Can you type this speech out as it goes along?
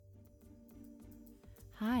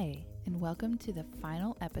Hi, and welcome to the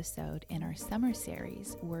final episode in our summer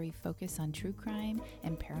series where we focus on true crime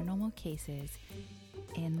and paranormal cases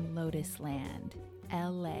in Lotus Land,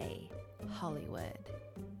 LA, Hollywood.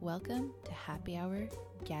 Welcome to Happy Hour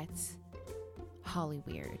Gets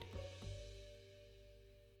Hollyweird.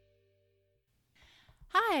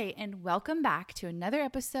 Hi, and welcome back to another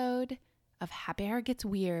episode of Happy Hour Gets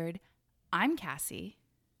Weird. I'm Cassie.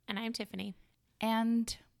 And I'm Tiffany.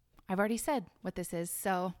 And I've already said what this is,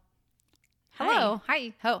 so hello.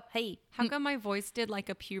 Hi. Oh, hey. How come my voice did like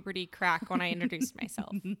a puberty crack when I introduced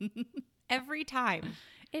myself? Every time.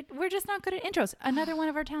 We're just not good at intros. Another one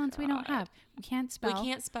of our talents we don't have. We can't spell. We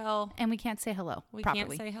can't spell. And we can't say hello We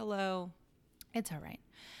properly. can't say hello. It's all right.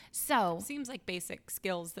 So, Seems like basic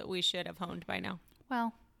skills that we should have honed by now.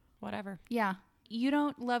 well, Whatever. yeah. You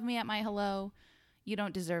don't love me at my hello. You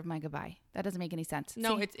don't deserve my goodbye. That doesn't make any sense.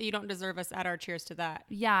 No, See? it's you don't deserve us at our cheers to that.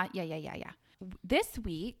 Yeah. This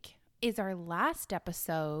week is our last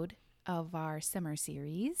episode of our summer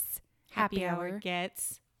series. Happy Hour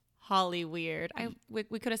Gets Hollyweird.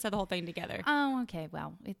 We could have said the whole thing together. Oh, okay.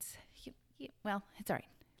 Well, it's all right.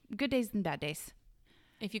 Good days and bad days.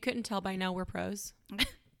 If you couldn't tell by now, we're pros.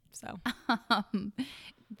 So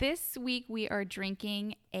This week we are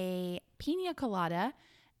drinking a pina colada,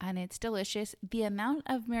 and it's delicious. The amount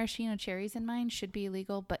of maraschino cherries in mine should be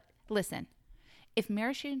illegal, but listen, if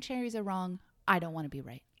maraschino cherries are wrong, I don't want to be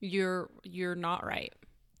right. you're not right.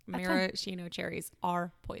 That's Maraschino cherries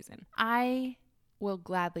are poison. I will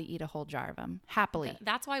gladly eat a whole jar of them, happily.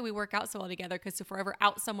 That's why we work out so well together, because if we're ever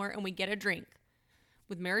out somewhere and we get a drink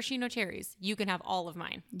with maraschino cherries, you can have all of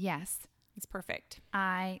mine. Yes, It's perfect.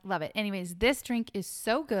 I love it. Anyways, this drink is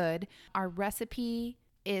so good. Our recipe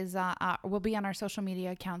is will be on our social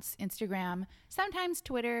media accounts, Instagram, sometimes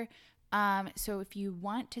Twitter. So if you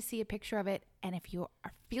want to see a picture of it, and if you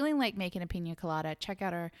are feeling like making a pina colada, check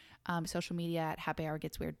out our social media at Happy Hour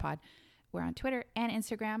Gets Weird Pod. We're on Twitter and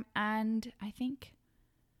Instagram, and I think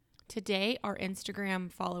Today, our Instagram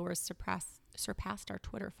followers surpassed our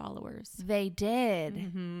Twitter followers. they did.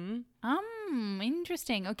 Mm-hmm.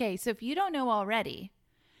 Interesting. Okay, so if you don't know already,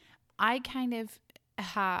 I'm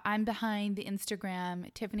behind the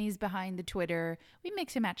Instagram. Tiffany's behind the Twitter. We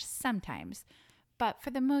mix and match sometimes, but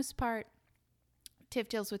for the most part, Tiff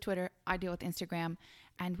deals with Twitter. I deal with Instagram,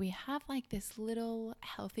 and we have like this little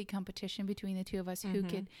healthy competition between the two of us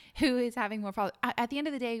who is having more followers. At the end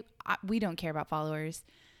of the day, we don't care about followers.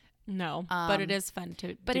 No, but it is fun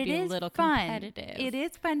to But be it a is little fun. competitive. It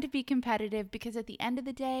is fun to be competitive because at the end of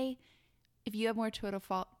the day, if you have more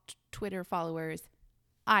Twitter followers,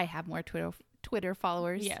 I have more Twitter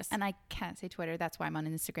followers. Yes. And I can't say Twitter. That's why I'm on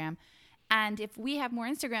Instagram. And if I have more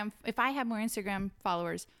Instagram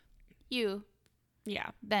followers, you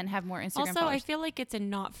Yeah. then have more Instagram Also, followers. I feel like it's a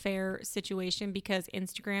not fair situation because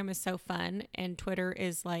Instagram is so fun and Twitter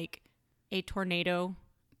is like a tornado.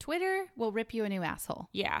 Twitter will rip you a new asshole.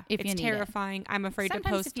 Yeah. If you it's need it. terrifying. I'm afraid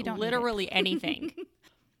Sometimes to if post you don't need it. literally anything.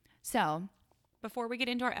 So, Before we get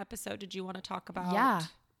into our episode, did you want to talk about? yeah.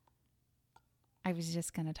 I was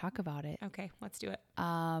just going to talk about it. Okay, let's do it.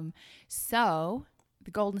 So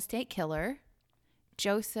the Golden State Killer,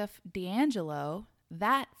 Joseph D'Angelo,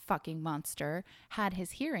 that fucking monster, had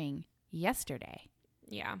his hearing yesterday.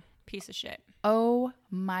 Yeah, piece of shit. Oh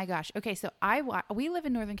my gosh. Okay, so we live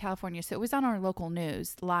in Northern California, so it was on our local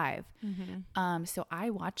news live. So I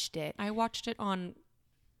watched it. I watched it on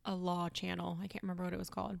a law channel. I can't remember what it was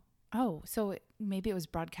called. Oh, so maybe it was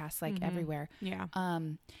broadcast like everywhere. Yeah.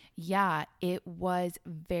 Yeah, it was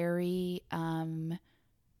very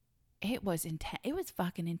it was intense. It was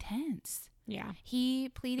fucking intense. Yeah. He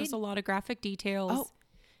pleaded. There's a lot of graphic details. Oh,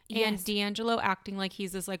 and yes. D'Angelo acting like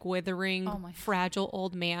he's this like withering, Oh my- fragile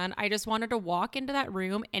old man. I just wanted to walk into that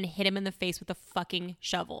room and hit him in the face with a fucking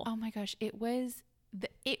shovel. Oh my gosh, it was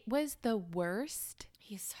the worst.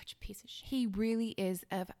 He's such a piece of shit. He really is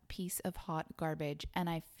a piece of hot garbage, and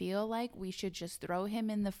I feel like we should just throw him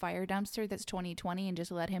in the fire dumpster that's 2020 and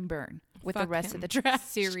just let him burn with the Fuck rest him. of the trash.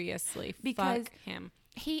 Seriously. Because fuck him.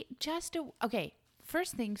 He just okay,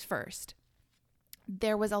 first things first.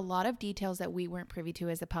 There was a lot of details that we weren't privy to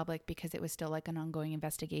as a public because it was still like an ongoing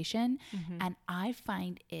investigation, and I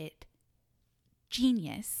find it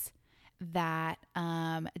genius that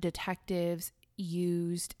detectives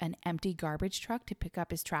used an empty garbage truck to pick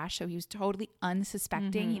up his trash. So he was totally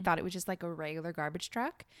unsuspecting. He thought it was just like a regular garbage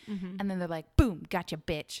truck. And then they're like, boom, gotcha,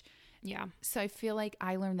 bitch. Yeah. So I feel like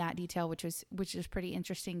I learned that detail, which is pretty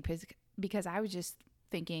interesting because I was just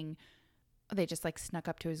thinking they just like snuck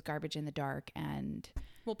up to his garbage in the dark. And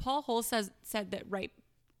Well, Paul Hull said that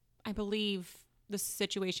I believe the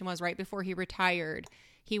situation was right before he retired.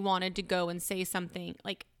 He wanted to go and say something,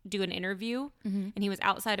 like do an interview, and he was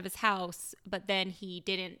outside of his house, but then he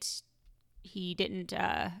didn't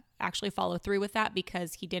actually follow through with that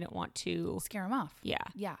because he didn't want to scare him off.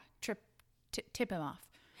 Yeah. Tip him off.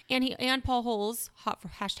 And Paul Holes, hot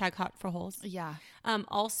for Holes. Yeah.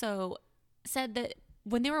 Also said that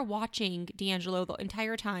when they were watching D'Angelo the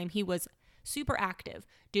entire time, he was super active,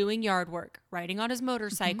 doing yard work, riding on his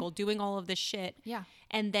motorcycle, doing all of this shit. Yeah.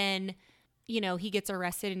 And then, he gets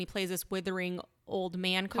arrested and he plays this withering old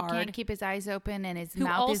man card. Who can't keep his eyes open and his who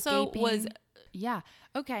mouth also is gaping. was. Yeah.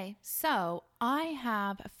 Okay. So I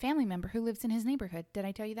have a family member who lives in his neighborhood. Did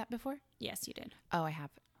I tell you that before? Yes, you did. Oh, I have.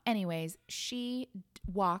 Anyways, she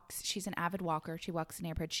walks. She's an avid walker. She walks the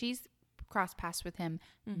neighborhood. She's crossed paths with him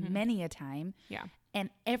many a time. Yeah. And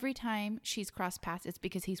every time she's crossed paths, it's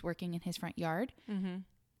because he's working in his front yard.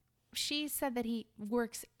 She said that he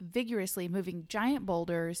works vigorously, moving giant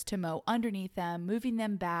boulders to mow underneath them, moving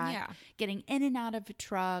them back, getting in and out of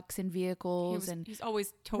trucks and vehicles. He's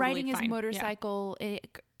always totally riding his fine. motorcycle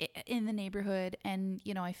in the neighborhood. And,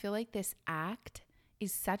 I feel like this act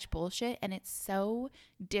is such bullshit and it's so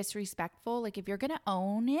disrespectful. Like, if you're going to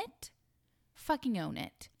own it, fucking own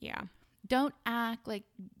it. Yeah. Don't act like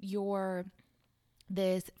you're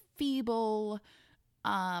this feeble,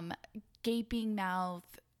 gaping mouth,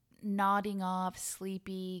 nodding off,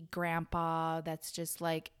 sleepy grandpa that's just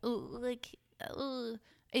like,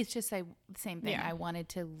 it's just the same thing. Yeah. I wanted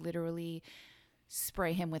to literally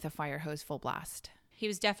spray him with a fire hose full blast. He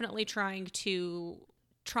was definitely trying to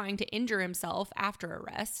injure himself after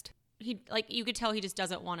arrest. He, like, you could tell he just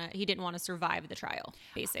he didn't want to survive the trial,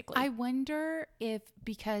 basically. I wonder if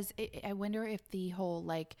the whole,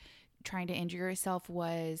 like, trying to injure yourself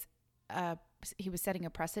was, he was setting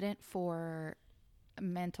a precedent for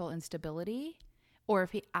mental instability, or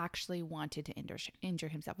if he actually wanted to injure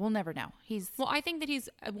himself. We'll never know. I think that he's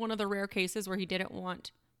one of the rare cases where he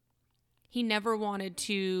never wanted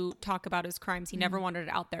to talk about his crimes. He never wanted it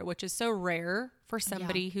out there, which is so rare for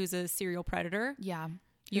somebody who's a serial predator. Yeah.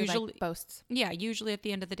 Usually, like boasts. Yeah. Usually at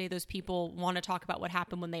the end of the day, those people want to talk about what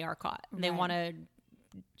happened when they are caught. And they want to,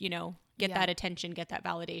 get that attention, get that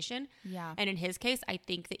validation. Yeah. And in his case, I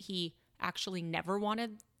think that he actually never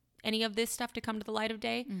wanted any of this stuff to come to the light of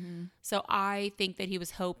day. So I think that he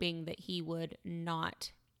was hoping that he would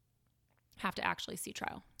not have to actually see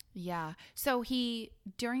trial. Yeah. So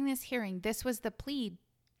during this hearing, this was the plea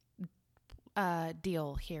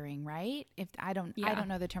deal hearing, right? I don't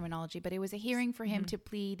know the terminology, but it was a hearing for him to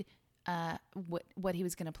plead what he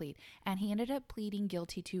was going to plead. And he ended up pleading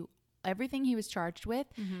guilty to everything he was charged with,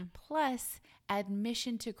 plus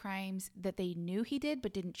admission to crimes that they knew he did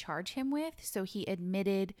but didn't charge him with. So he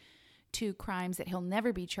admitted to crimes that he'll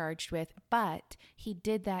never be charged with, but he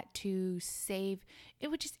did that to save,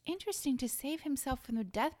 which is interesting, to save himself from the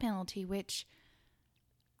death penalty, which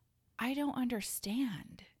I don't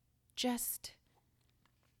understand. Just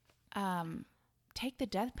take the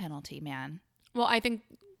death penalty, man. Well, I think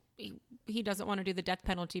he doesn't want to do the death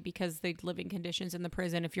penalty because the living conditions in the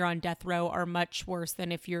prison, if you're on death row, are much worse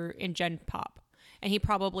than if you're in Gen Pop. And he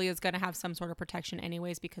probably is going to have some sort of protection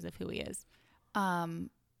anyways because of who he is.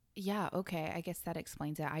 Yeah, okay. I guess that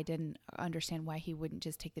explains it. I didn't understand why he wouldn't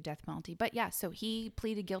just take the death penalty. But yeah, so he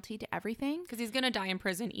pleaded guilty to everything. Because he's going to die in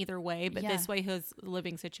prison either way. But this way his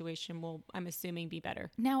living situation will, I'm assuming, be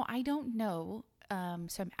better. Now, I don't know.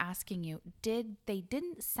 So I'm asking you, they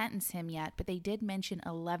didn't sentence him yet, but they did mention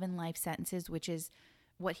 11 life sentences, which is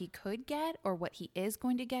what he could get or what he is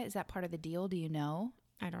going to get. Is that part of the deal? Do you know?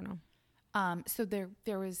 I don't know. So there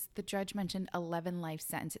was, the judge mentioned 11 life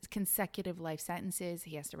sentences, consecutive life sentences.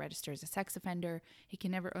 He has to register as a sex offender. He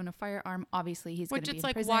can never own a firearm. Obviously, he's going to be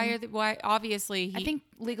in prison. Why? Obviously, I think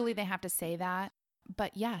legally they have to say that.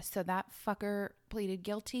 But yeah, so that fucker pleaded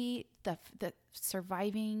guilty. The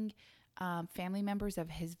surviving family members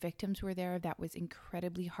of his victims were there. That was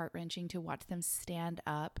incredibly heart-wrenching to watch them stand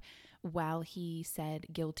up while he said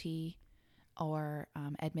guilty or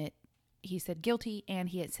admit. He said guilty and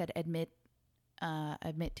he had said admit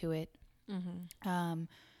to it.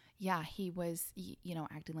 Yeah, he was,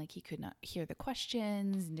 acting like he could not hear the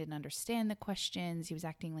questions and didn't understand the questions. He was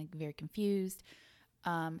acting like very confused.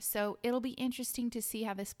 So it'll be interesting to see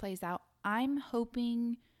how this plays out. I'm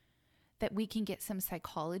hoping that we can get some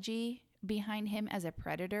psychology behind him as a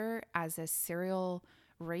predator, as a serial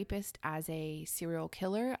rapist, as a serial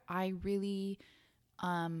killer. I really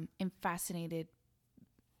am fascinated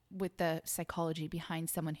with the psychology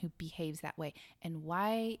behind someone who behaves that way. And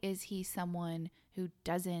why is he someone who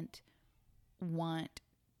doesn't want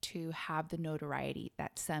to have the notoriety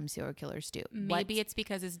that some serial killers do? Maybe it's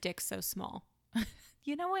because his dick's so small.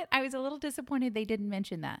 You know what? I was a little disappointed they didn't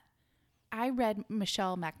mention that. I read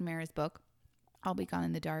Michelle McNamara's book, I'll Be Gone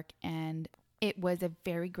in the Dark, and it was a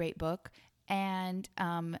very great book. And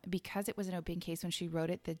because it was an open case when she wrote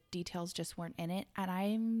it, the details just weren't in it. And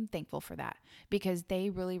I'm thankful for that because they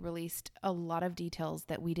really released a lot of details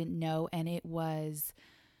that we didn't know. And it was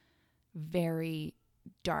very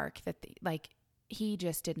dark like he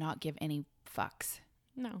just did not give any fucks.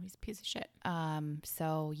 No, he's a piece of shit.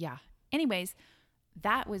 So yeah. Anyways,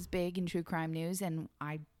 that was big in true crime news. And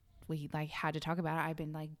we like had to talk about it. I've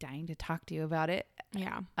been like dying to talk to you about it.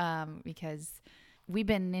 Yeah. Because we've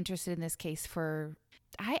been interested in this case for,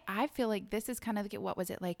 I feel like this is kind of like, what was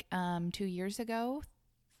it like 2 years ago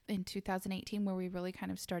in 2018 where we really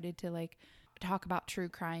kind of started to like talk about true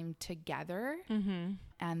crime together. Mm-hmm.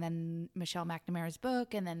 And then Michelle McNamara's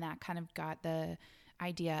book. And then that kind of got the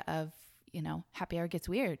idea of, Happy Hour Gets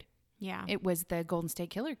Weird. Yeah. It was the Golden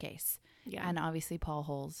State Killer case. Yeah. And obviously Paul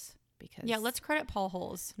Holes because. Yeah. Let's credit Paul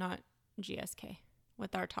Holes, not GSK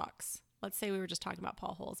with our talks. Let's say we were just talking about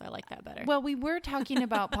Paul Holes. I like that better. Well, we were talking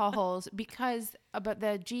about Paul Holes because about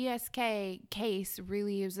the GSK case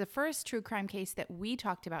really was the first true crime case that we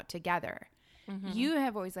talked about together. Mm-hmm. You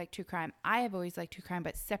have always liked true crime. I have always liked true crime,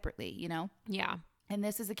 but separately, Yeah. And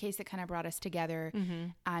this is a case that kind of brought us together,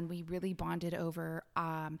 and we really bonded over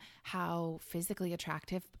how physically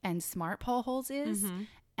attractive and smart Paul Holes is,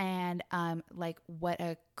 and like what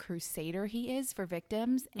a crusader he is for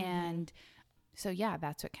victims. And so, yeah,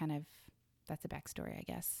 that's a backstory, I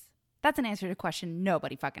guess. That's an answer to a question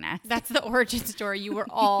nobody fucking asked. That's the origin story you were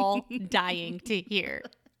all dying to hear.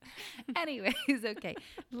 Anyways, okay,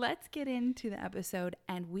 let's get into the episode.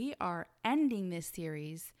 And we are ending this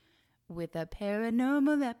series with a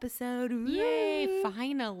paranormal episode. Yay,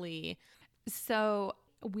 finally. So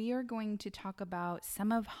we are going to talk about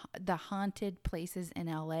some of the haunted places in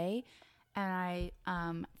LA. And I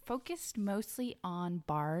focused mostly on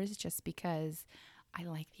bars just because I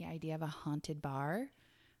like the idea of a haunted bar.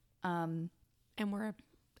 And we're an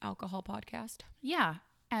alcohol podcast. Yeah.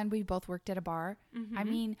 And we both worked at a bar. Mm-hmm. I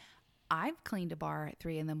mean, I've cleaned a bar at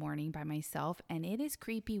 3 a.m. by myself, and it is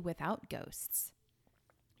creepy without ghosts.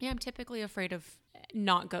 Yeah, I'm typically afraid of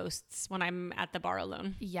not ghosts when I'm at the bar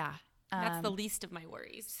alone. Yeah. That's the least of my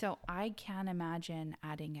worries. So I can't imagine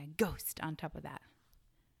adding a ghost on top of that.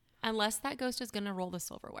 Unless that ghost is going to roll the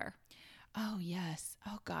silverware. Oh, yes.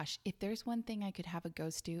 Oh, gosh. If there's one thing I could have a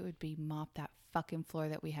ghost do, it would be mop that fucking floor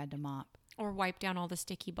that we had to mop. Or wipe down all the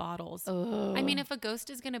sticky bottles. Ugh. I mean, if a ghost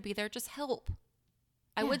is going to be there, just help.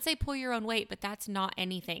 I would say pull your own weight, but that's not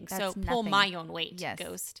anything. That's pull nothing. my own weight, Yes.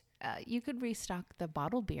 ghost. You could restock the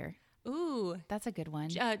bottled beer. Ooh. That's a good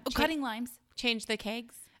one. Cutting limes. Change the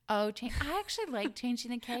kegs. Oh, I actually like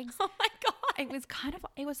changing the kegs. Oh my God.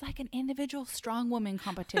 It was like an individual strong woman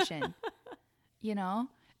competition,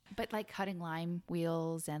 but like cutting lime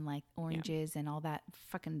wheels and like oranges and all that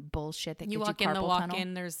fucking bullshit that you gets walk you in the carpal walk tunnel.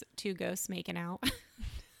 in, there's 2 ghosts making out.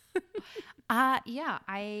 Yeah,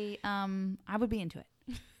 I would be into it.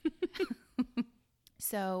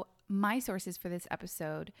 So my sources for this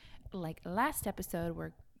episode, like last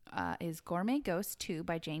episode, is Gourmet Ghost 2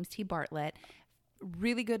 by James T. Bartlett.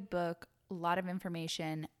 Really good book, a lot of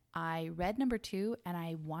information. I read number 2 and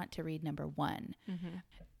I want to read number 1.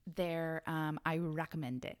 I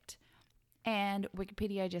recommend it. And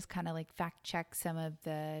Wikipedia just kind of like fact check some of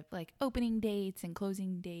the like opening dates and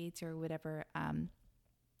closing dates or whatever.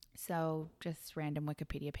 So just random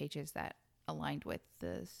Wikipedia pages that aligned with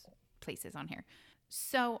the places on here.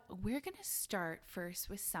 So we're going to start first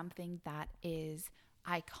with something that is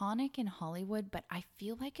iconic in Hollywood, but I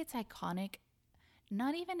feel like it's iconic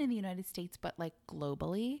not even in the United States, but like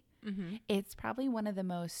globally. Mm-hmm. It's probably one of the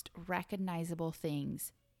most recognizable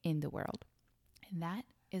things in the world. And that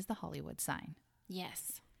is the Hollywood sign.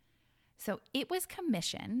 Yes. So it was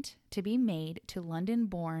commissioned to be made to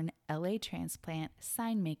London-born LA transplant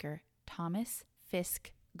sign maker Thomas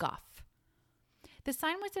Fisk Goff. The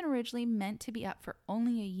sign was originally meant to be up for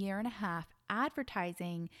only a year and a half,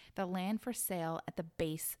 advertising the land for sale at the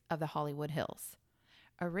base of the Hollywood Hills.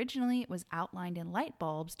 Originally, it was outlined in light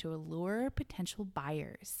bulbs to allure potential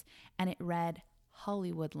buyers, and it read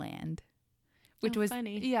Hollywoodland, which was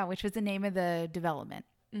funny. Yeah, which was the name of the development.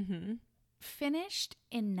 Mm-hmm. Finished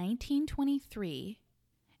in 1923,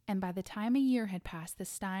 and by the time a year had passed, the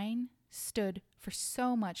sign stood for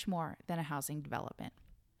so much more than a housing development.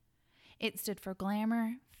 It stood for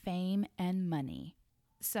glamour, fame, and money.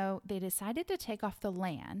 So they decided to take off the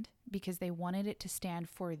land because they wanted it to stand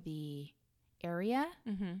for the area,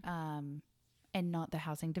 and not the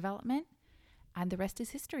housing development. And the rest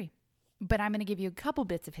is history. But I'm going to give you a couple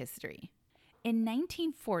bits of history. In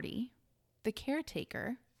 1940, the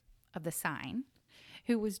caretaker of the sign,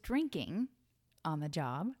 who was drinking on the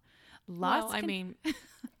job, lost.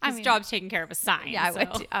 His job's taking care of a sign. Yeah,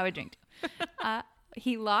 so. I would drink too.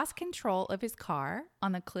 He lost control of his car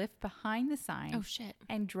on the cliff behind the sign. Oh, shit.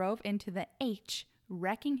 And drove into the H,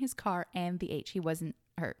 wrecking his car and the H. He wasn't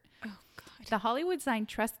hurt. Oh, God. The Hollywood Sign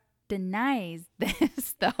Trust denies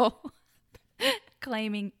this, though,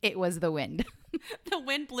 claiming it was the wind. The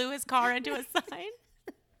wind blew his car into a sign?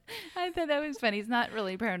 I thought that was funny. It's not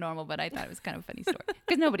really paranormal, but I thought it was kind of a funny story.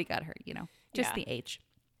 Because nobody got hurt, just the H.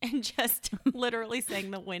 And just literally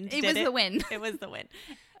saying the wind It was the wind. It was the wind.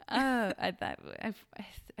 I thought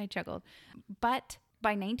I chuckled. But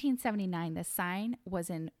by 1979, the sign was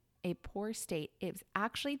in a poor state. It was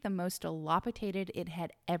actually the most dilapidated it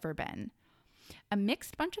had ever been. A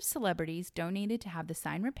mixed bunch of celebrities donated to have the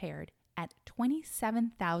sign repaired at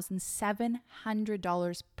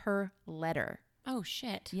 $27,700 per letter. Oh,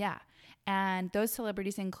 shit. Yeah. And those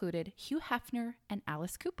celebrities included Hugh Hefner and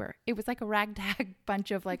Alice Cooper. It was like a ragtag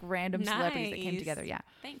bunch of like random celebrities that came together. Yeah.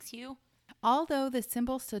 Thanks, Hugh. Although the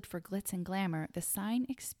symbol stood for glitz and glamour, the sign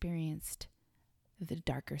experienced the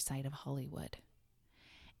darker side of Hollywood.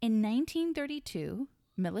 In 1932,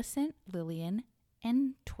 Millicent Lillian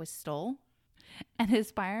Entwistle, an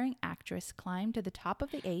aspiring actress, climbed to the top of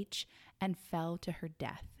the H and fell to her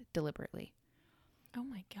death deliberately. Oh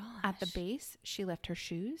my gosh. At the base, she left her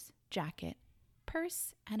shoes, jacket,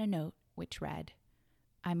 purse, and a note which read,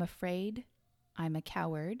 "I'm afraid, I'm a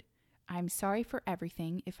coward. I'm sorry for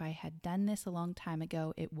everything. If I had done this a long time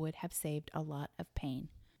ago, it would have saved a lot of pain.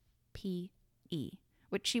 P.E."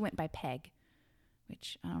 Which she went by Peg,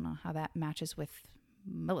 which I don't know how that matches with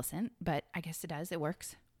Millicent, but I guess it does. It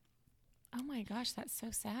works. Oh my gosh, that's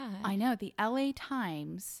so sad. I know. The LA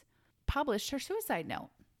Times published her suicide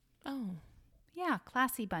note. Oh. Yeah,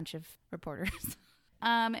 classy bunch of reporters.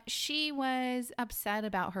 She was upset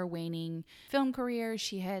about her waning film career.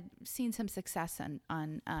 She had seen some success in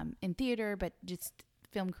theater, but just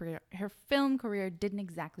her film career didn't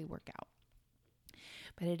exactly work out.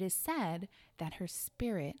 But it is said that her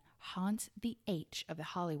spirit haunts the H of the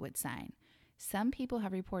Hollywood sign. Some people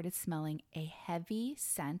have reported smelling a heavy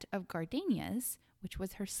scent of gardenias, which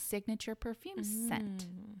was her signature perfume scent.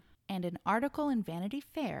 And an article in Vanity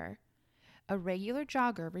Fair, a regular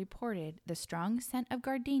jogger reported the strong scent of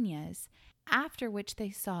gardenias, after which they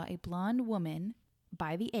saw a blonde woman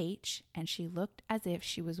by the H, and she looked as if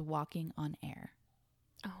she was walking on air.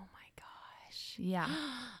 Oh my gosh. Yeah.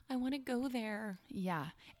 I want to go there. Yeah.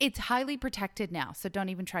 It's highly protected now, so don't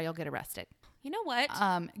even try. You'll get arrested. You know what?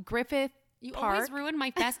 Griffith You Park. always ruin my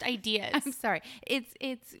best ideas. I'm sorry.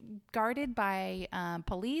 It's guarded by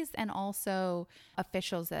police and also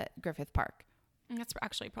officials at Griffith Park. That's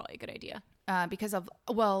actually probably a good idea.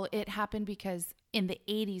 It happened because in the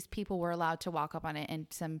 80s, people were allowed to walk up on it and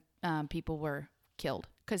some people were killed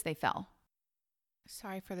because they fell.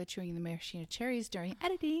 Sorry for the chewing the maraschino cherries during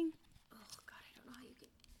editing. Oh, God, I don't know how you can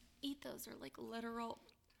eat those. They're like literal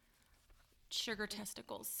sugar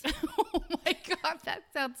testicles. Oh, my God.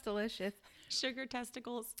 That sounds delicious. Sugar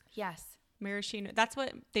testicles. Yes. Maraschino. That's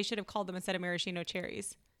what they should have called them instead of maraschino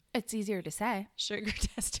cherries. It's easier to say. Sugar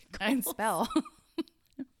testicles. And spell.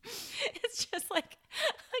 It's just like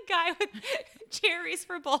a guy with cherries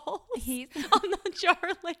for bowls He's on the jar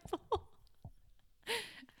label.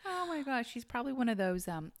 Oh my gosh, he's probably one of those.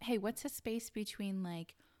 Hey, what's the space between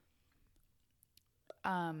like,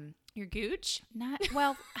 your gooch?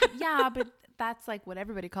 Yeah, but that's like what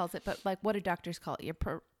everybody calls it. But like, what do doctors call it? Your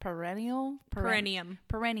perennial? Perennium.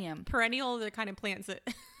 Perennium. Perennial, the kind of plants that.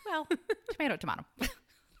 Well, tomato.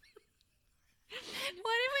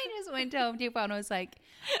 What if I just went to Home Depot and was like,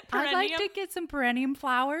 I'd like to get some perennium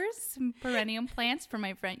flowers, some perennium plants for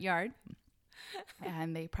my front yard.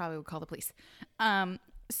 And they probably would call the police.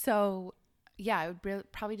 So yeah, it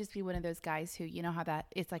would probably just be one of those guys who, you know how that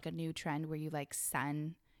it's like a new trend where you like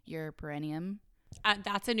sun your perennium.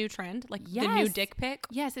 That's a new trend, like yes. the new dick pic.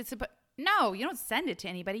 Yes, no, you don't send it to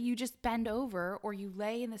anybody. You just bend over or you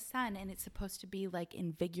lay in the sun, and it's supposed to be like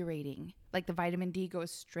invigorating. Like the vitamin D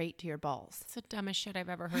goes straight to your balls. It's the dumbest shit I've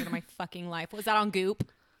ever heard in my fucking life. Was that on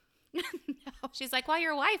Goop? No. She's like, while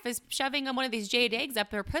your wife is shoving one of these jade eggs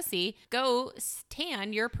up her pussy, go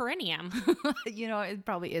tan your perennium. You know, it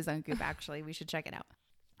probably is on Goop, actually. We should check it out.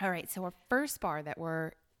 All right. So our first bar that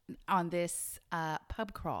we're on this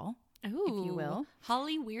pub crawl, ooh, if you will.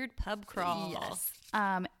 Holly Weird Pub Crawl.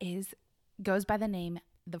 Yes. Goes by the name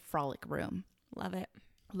The Frolic Room. Love it.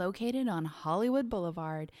 Located on Hollywood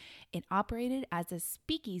Boulevard, it operated as a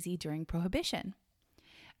speakeasy during Prohibition.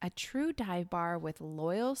 A true dive bar with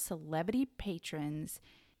loyal celebrity patrons,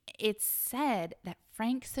 it's said that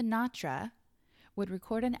Frank Sinatra would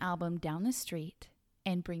record an album down the street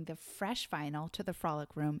and bring the fresh vinyl to the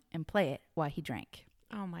Frolic Room and play it while he drank.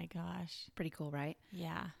 Oh my gosh. Pretty cool, right?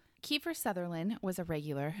 Yeah. Kiefer Sutherland was a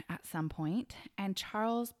regular at some point, and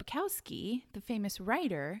Charles Bukowski, the famous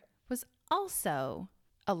writer, was also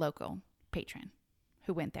a local patron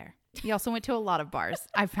who went there. He also went to a lot of bars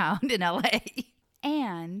I found in LA.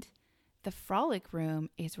 And the Frolic Room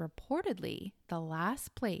is reportedly the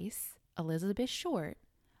last place Elizabeth Short,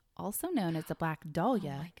 also known as the Black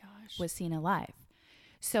Dahlia, was seen alive.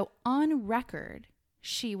 So on record,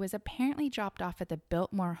 she was apparently dropped off at the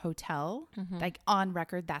Biltmore Hotel. Like on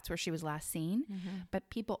record, that's where she was last seen. But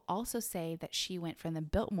people also say that she went from the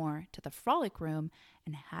Biltmore to the Frolic Room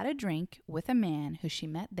and had a drink with a man who she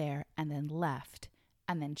met there and then left.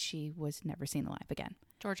 And then she was never seen alive again.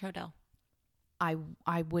 George Hodel.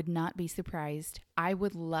 I would not be surprised. I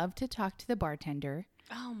would love to talk to the bartender.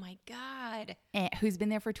 Oh my God. Who's been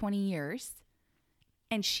there for 20 years.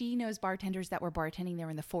 And she knows bartenders that were bartending there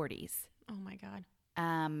in the 40s. Oh my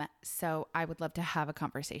God. So I would love to have a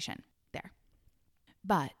conversation there.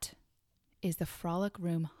 But is the Frolic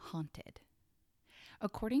Room haunted?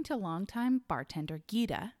 According to longtime bartender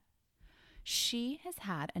Gita, she has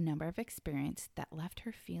had a number of experiences that left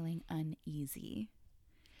her feeling uneasy.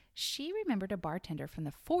 She remembered a bartender from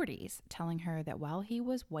the 40s telling her that while he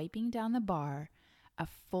was wiping down the bar, a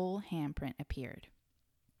full handprint appeared.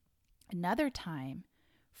 Another time,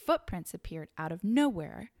 footprints appeared out of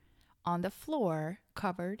nowhere on the floor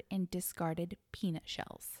covered in discarded peanut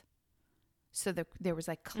shells. So there was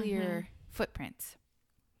like clear footprints.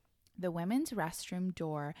 The women's restroom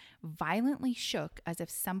door violently shook as if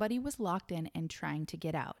somebody was locked in and trying to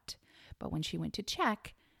get out. But when she went to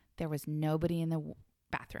check, there was nobody in the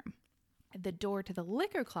bathroom. The door to the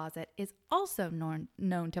liquor closet is also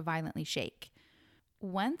known to violently shake.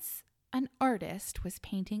 Once an artist was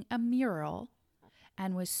painting a mural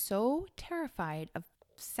and was so terrified of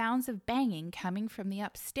sounds of banging coming from the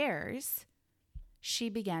upstairs, she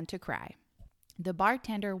began to cry. The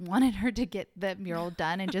bartender wanted her to get the mural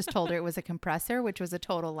done and just told her it was a compressor, which was a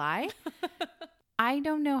total lie. I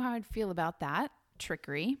don't know how I'd feel about that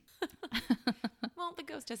trickery. Well, the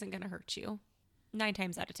ghost isn't going to hurt you 9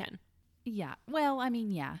 times out of 10. Yeah. Well, I mean,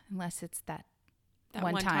 yeah, unless it's that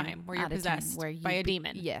one time where you're possessed by a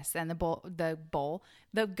demon. Yes, and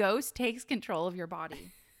the ghost takes control of your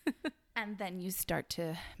body. And then you start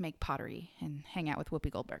to make pottery and hang out with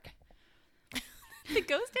Whoopi Goldberg. The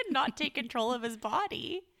ghost did not take control of his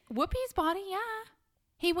body. Whoopi's body, yeah.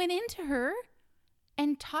 He went into her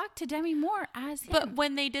and talked to Demi Moore as him. But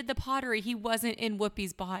when they did the pottery, he wasn't in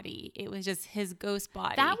Whoopi's body. It was just his ghost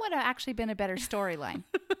body. That would have actually been a better storyline.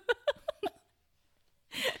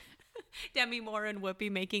 Demi Moore and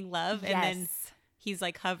Whoopi making love, Yes. and then he's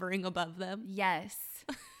like hovering above them. Yes.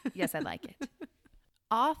 Yes, I like it.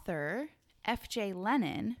 Author F.J.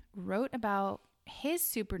 Lennon wrote about his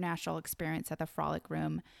supernatural experience at the Frolic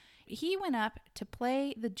Room. He went up to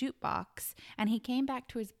play the jukebox, and he came back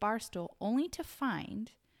to his bar stool only to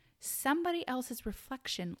find somebody else's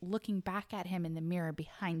reflection looking back at him in the mirror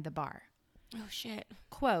behind the bar. Oh, shit.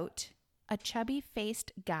 Quote, a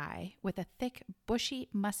chubby-faced guy with a thick, bushy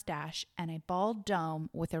mustache and a bald dome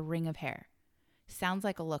with a ring of hair. Sounds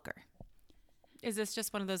like a looker. Is this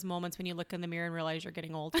just one of those moments when you look in the mirror and realize you're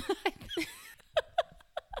getting old?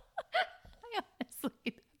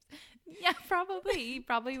 Honestly, yeah, probably. He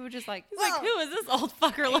probably was just like, He's like, who is this old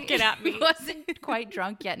fucker looking at me? He wasn't quite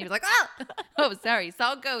drunk yet. And he was like, oh, sorry,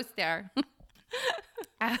 saw a ghost there.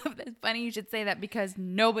 It's funny you should say that because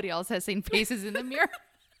nobody else has seen faces in the mirror.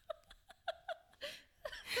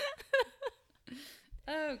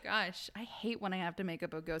 Oh, gosh. I hate when I have to make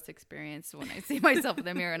up a ghost experience when I see myself in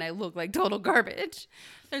the mirror and I look like total garbage.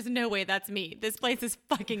 There's no way that's me. This place is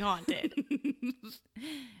fucking haunted.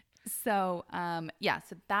 So,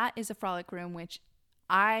 so that is a Frolic Room, which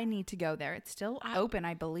I need to go there. It's still open,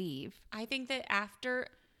 I believe. I think that after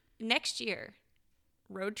next year,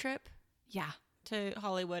 road trip Yeah. to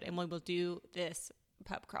Hollywood, and we will do this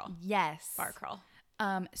pub crawl. Yes. Bar crawl.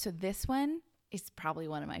 So this one is probably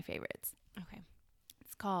one of my favorites. Okay.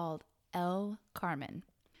 It's called El Carmen.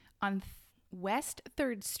 On West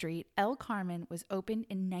 3rd Street, El Carmen was opened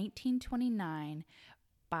in 1929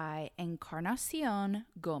 by Encarnacion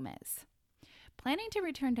Gomez. Planning to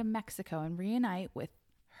return to Mexico and reunite with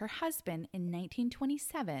her husband in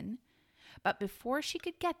 1927, but before she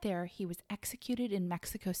could get there, he was executed in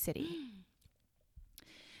Mexico City.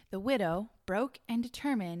 The widow, broke and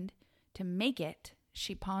determined to make it,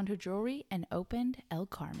 she pawned her jewelry and opened El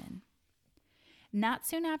Carmen. Not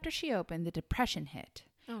soon after she opened, the Depression hit.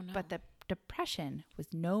 Oh, no. But the Depression was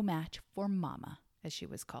no match for Mama. as she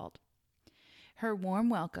was called. Her warm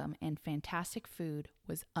welcome and fantastic food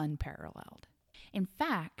was unparalleled. In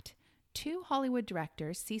fact, 2 Hollywood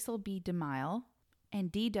directors, Cecil B. DeMille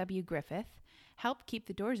and D.W. Griffith, helped keep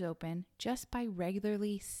the doors open just by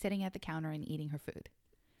regularly sitting at the counter and eating her food.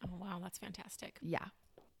 Oh, wow. That's fantastic. Yeah.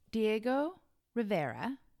 Diego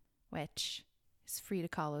Rivera, which is Frida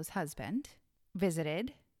Kahlo's husband,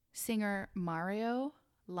 visited. Singer Mario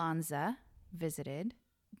Lanza visited.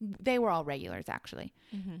 They were all regulars, actually.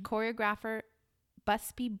 Choreographer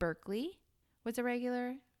Busby Berkeley was a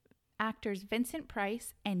regular. Actors Vincent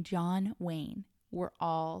Price and John Wayne were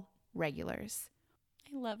all regulars.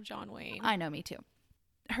 I love John Wayne. I know, me too.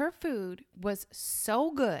 Her food was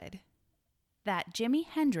so good that Jimi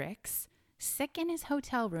Hendrix, sick in his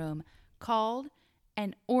hotel room, called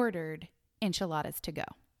and ordered enchiladas to go.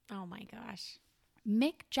 Oh my gosh.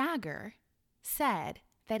 Mick Jagger said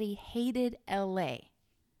that he hated LA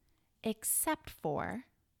except for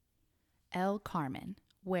El Carmen,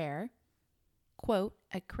 where, quote,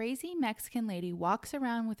 a crazy Mexican lady walks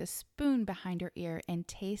around with a spoon behind her ear and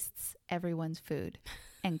tastes everyone's food,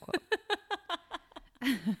 end quote.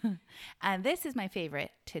 And this is my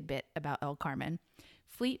favorite tidbit about El Carmen.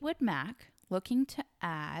 Fleetwood Mac, looking to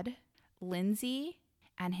add Lindsay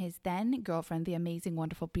and his then girlfriend, the amazing,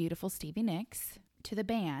 wonderful, beautiful Stevie Nicks, to the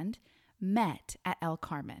band, met at El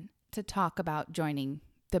Carmen to talk about joining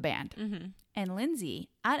the band. And Lindsay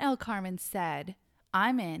at El Carmen said,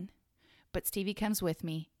 I'm in, but Stevie comes with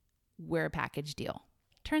me. We're a package deal.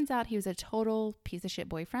 Turns out he was a total piece of shit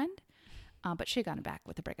boyfriend, but she got him back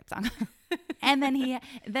with the breakup song. And then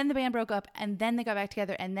the band broke up, and then they got back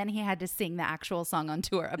together, and then he had to sing the actual song on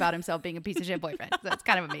tour about himself being a piece of shit boyfriend. So it's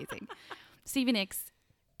kind of amazing. Stevie Nicks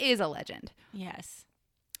is a legend. Yes.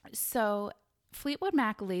 So Fleetwood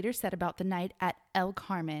Mac later said about the night at El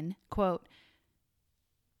Carmen, quote,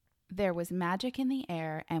 there was magic in the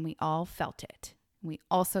air and we all felt it. We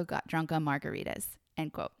also got drunk on margaritas,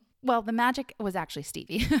 end quote. Well, the magic was actually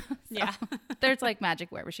Stevie. So yeah. there's like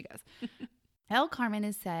magic wherever she goes. El Carmen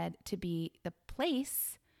is said to be the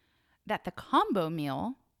place that the combo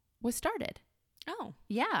meal was started. Oh.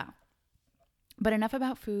 Yeah. But enough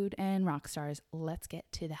about food and rock stars. Let's get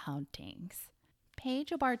to the hauntings.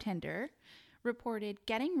 Paige, a bartender, reported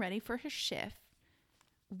getting ready for her shift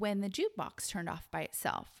when the jukebox turned off by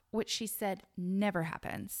itself, which she said never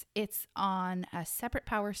happens. It's on a separate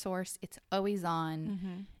power source. It's always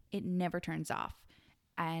on. It never turns off.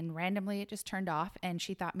 And randomly it just turned off, and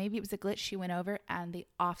she thought maybe it was a glitch. She went over and the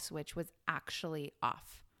off switch was actually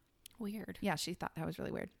off. Weird. Yeah, she thought that was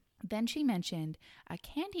really weird. Then she mentioned a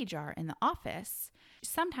candy jar in the office.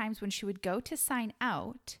 Sometimes when she would go to sign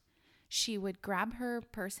out, she would grab her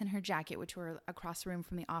purse and her jacket, which were across the room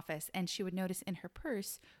from the office, and she would notice in her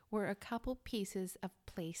purse were a couple pieces of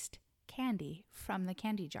placed candy from the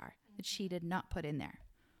candy jar that she did not put in there.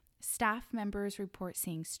 Staff members report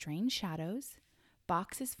seeing strange shadows,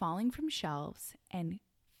 boxes falling from shelves, and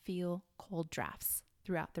feel cold drafts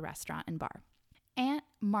throughout the restaurant and bar. Aunt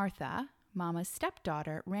Martha, Mama's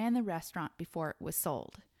stepdaughter, ran the restaurant before it was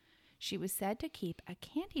sold. She was said to keep a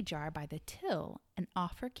candy jar by the till and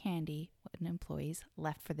offer candy when employees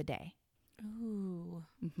left for the day. Ooh.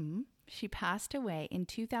 She passed away in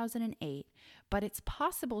 2008, but it's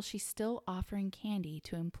possible she's still offering candy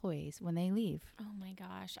to employees when they leave. Oh my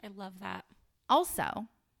gosh. I love that. Also,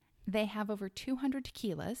 they have over 200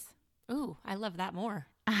 tequilas. Ooh, I love that more.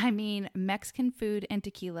 I mean, Mexican food and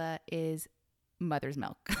tequila is mother's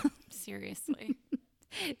milk. Seriously.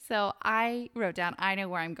 So I wrote down, I know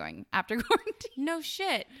where I'm going after quarantine. No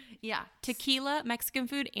shit. Yeah. Tequila, Mexican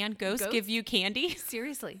food, and ghosts give you candy?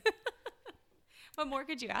 Seriously. What more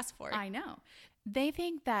could you ask for? I know. They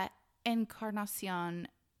think that Encarnacion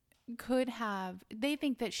they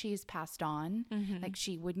think that she's passed on, like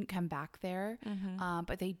she wouldn't come back there.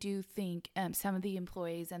 But they do think some of the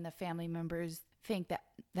employees and the family members think that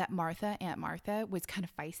Aunt Martha was kind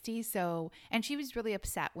of feisty. So, and she was really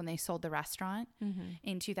upset when they sold the restaurant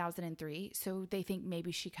in 2003. So they think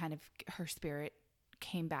maybe her spirit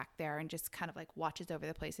came back there and just kind of like watches over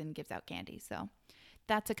the place and gives out candy. So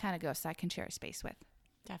that's a kind of ghost I can share a space with.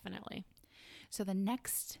 Definitely. So the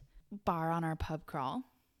next bar on our pub crawl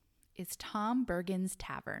is Tom Bergen's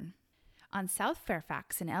Tavern on South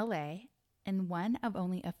Fairfax in LA, and one of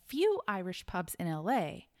only a few Irish pubs in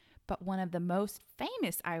LA, but one of the most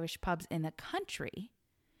famous Irish pubs in the country.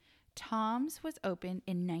 Tom's was opened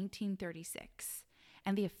in 1936,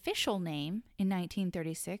 and the official name in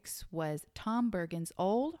 1936 was Tom Bergen's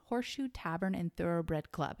Old Horseshoe Tavern and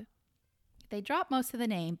Thoroughbred Club. They dropped most of the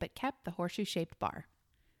name, but kept the horseshoe-shaped bar.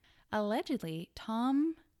 Allegedly,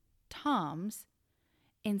 Tom's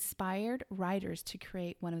inspired writers to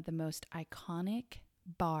create one of the most iconic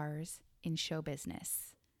bars in show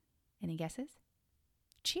business. Any guesses?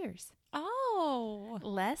 Cheers. Oh.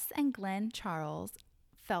 Les and Glenn Charles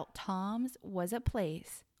felt Tom's was a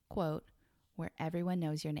place, quote, where everyone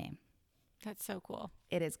knows your name. That's so cool.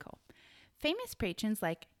 It is cool. Famous patrons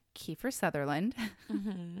like Kiefer Sutherland,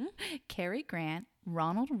 Cary Grant,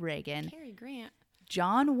 Ronald Reagan, Cary Grant,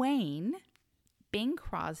 John Wayne, Bing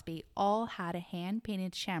Crosby all had a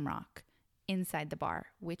hand-painted shamrock inside the bar,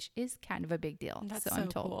 which is kind of a big deal. That's so I'm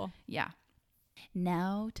told. Cool. Yeah.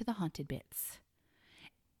 Now to the haunted bits.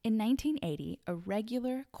 In 1980, a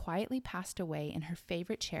regular quietly passed away in her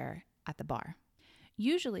favorite chair at the bar.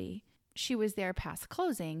 Usually, she was there past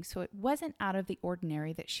closing, so it wasn't out of the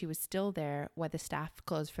ordinary that she was still there while the staff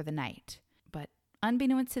closed for the night. But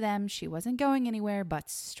unbeknownst to them, she wasn't going anywhere but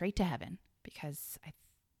straight to heaven, because I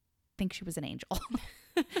think she was an angel.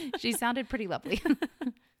 She sounded pretty lovely.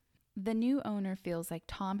 The new owner feels like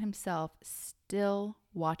Tom himself still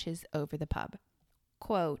watches over the pub.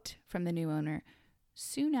 Quote from the new owner,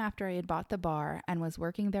 "Soon after I had bought the bar and was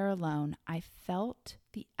working there alone, I felt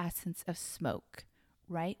the essence of smoke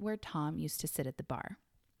right where Tom used to sit at the bar.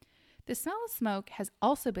 The smell of smoke has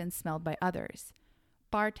also been smelled by others.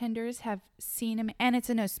 Bartenders have seen him, and it's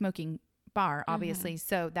a no smoking bar, obviously,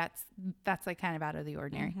 so that's like kind of out of the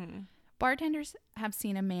ordinary. Bartenders have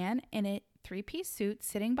seen a man in a three-piece suit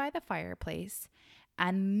sitting by the fireplace,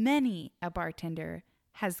 and many a bartender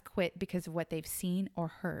has quit because of what they've seen or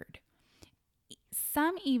heard.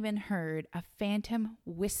 Some even heard a phantom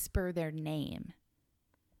whisper their name.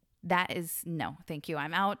 That is, no, thank you.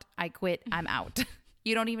 I'm out. I quit. I'm out.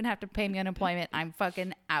 You don't even have to pay me unemployment. I'm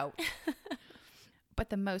fucking out."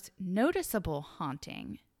 But the most noticeable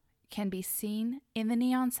haunting can be seen in the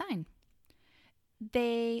neon sign.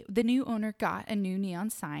 The new owner got a new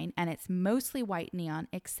neon sign, and it's mostly white neon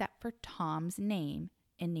except for Tom's name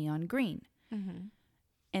in neon green.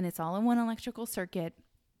 And it's all in one electrical circuit.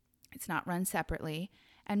 It's not run separately.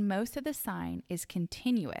 And most of the sign is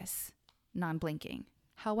continuous, non-blinking.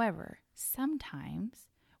 However, sometimes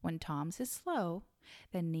when Tom's is slow,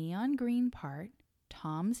 the neon green part,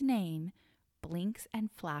 Tom's name, blinks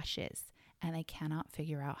and flashes, and they cannot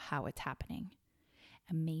figure out how it's happening.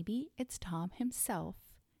 And maybe it's Tom himself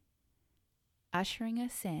ushering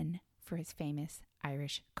us in for his famous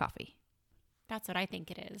Irish coffee. That's what I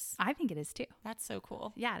think it is. I think it is too. That's so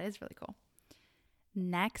cool. Yeah, it is really cool.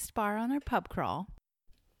 Next bar on our pub crawl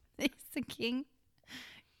is the King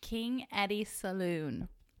Eddie Saloon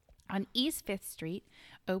on East 5th Street,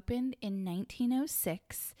 opened in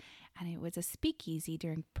 1906, and it was a speakeasy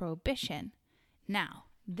during Prohibition. Now,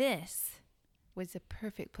 this was the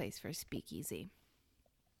perfect place for a speakeasy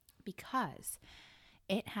because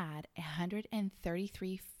it had a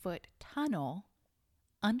 133-foot tunnel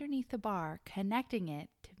underneath the bar connecting it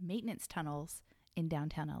to maintenance tunnels in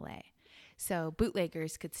downtown LA. So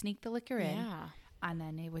bootleggers could sneak the liquor in. Yeah. And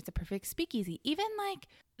then it was a perfect speakeasy. Even like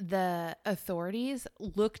the authorities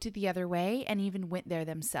looked the other way and even went there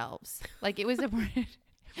themselves. Like it was a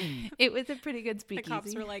pretty good speakeasy. The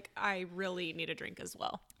cops were like, I really need a drink as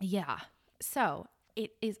well. Yeah. So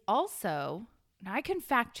it is also, now I can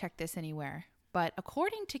fact check this anywhere, but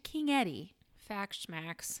according to King Eddie, Fact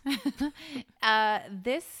schmacks.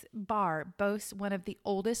 this bar boasts one of the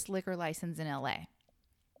oldest liquor licenses in LA.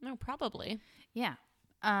 No, probably. Yeah.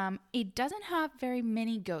 It doesn't have very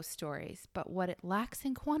many ghost stories, but what it lacks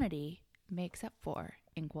in quantity makes up for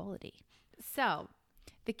in quality. So,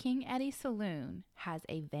 the King Eddie Saloon has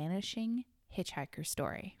a vanishing hitchhiker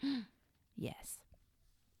story. Yes.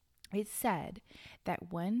 It's said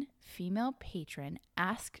that one female patron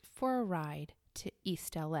asked for a ride to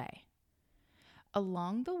East LA.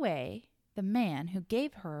 Along the way, the man who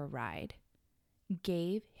gave her a ride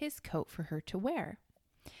gave his coat for her to wear.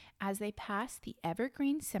 As they passed the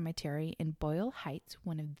Evergreen Cemetery in Boyle Heights,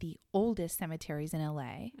 one of the oldest cemeteries in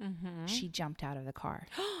LA, she jumped out of the car.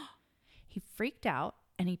 He freaked out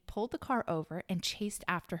and he pulled the car over and chased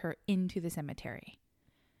after her into the cemetery.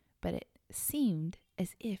 But it seemed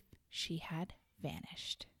as if she had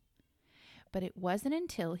vanished. But it wasn't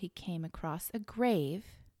until he came across a grave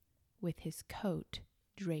with his coat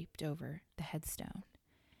draped over the headstone,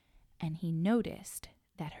 and he noticed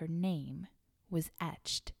that her name was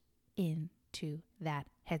etched into that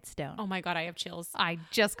headstone. Oh my God, I have chills. I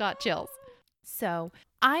just got chills. So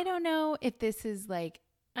I don't know if this is like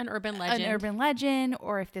An urban legend.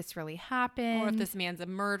 Or if this really happened. Or if this man's a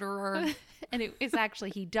murderer. And it is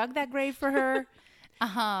actually, he dug that grave for her.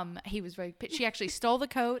 He was very, she actually stole the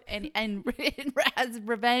coat and as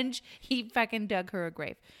revenge, he fucking dug her a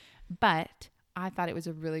grave. But I thought it was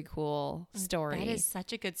a really cool story. That is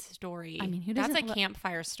such a good story. I mean, who that's doesn't a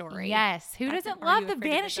campfire story. Yes. Who That's doesn't Are love You the Afraid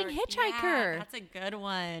of Vanishing Dark? Hitchhiker? Yeah, that's a good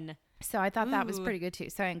one. So I thought that was Ooh. pretty good too.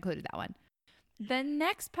 So I included that one. The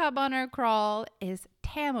next pub on our crawl is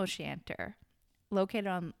Tam O'Shanter, located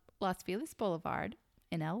on Los Feliz Boulevard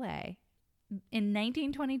in LA. In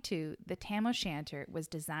 1922, the Tam O'Shanter was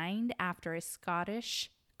designed after a Scottish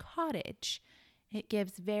cottage. It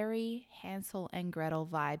gives very Hansel and Gretel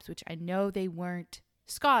vibes, which I know they weren't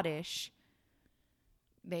Scottish.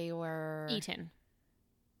 They were Eaten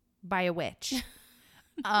by a witch.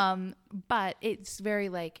 But it's very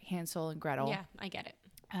like Hansel and Gretel. Yeah, I get it.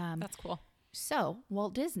 That's cool. So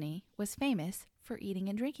Walt Disney was famous for eating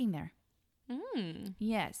and drinking there.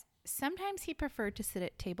 Yes. Sometimes he preferred to sit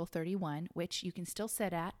at table 31, which you can still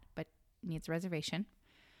sit at, but needs a reservation.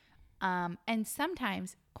 And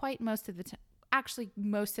sometimes, most of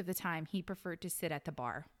the time, he preferred to sit at the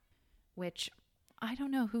bar, which I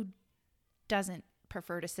don't know who doesn't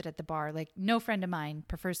prefer to sit at the bar. Like, no friend of mine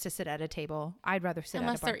prefers to sit at a table. I'd rather sit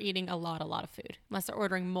Unless at a bar. they're eating a lot of food. Unless they're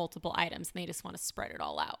ordering multiple items and they just want to spread it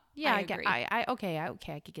all out. Yeah, I agree.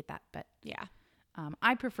 I could get that, but Yeah.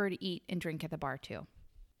 I prefer to eat and drink at the bar too.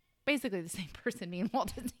 Basically the same person, me and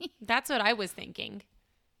Walt Disney. That's what I was thinking.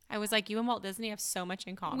 I was like, you and Walt Disney have so much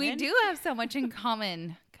in common. We do have so much in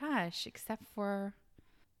common. Gosh, except for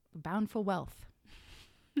bountiful wealth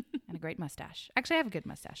and a great mustache. Actually, I have a good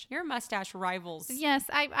mustache. Your mustache rivals. Yes,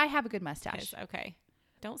 I have a good mustache. His. Okay.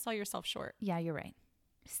 Don't sell yourself short. Yeah, you're right.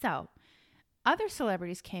 So, other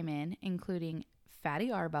celebrities came in, including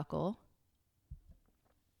Fatty Arbuckle,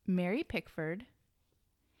 Mary Pickford,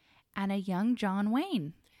 and a young John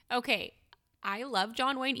Wayne. Okay. I love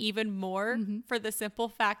John Wayne even more for the simple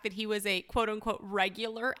fact that he was a quote unquote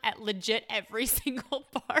regular at legit every single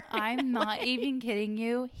bar. I'm not even kidding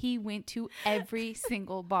you. He went to every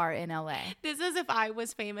single bar in LA. This is if I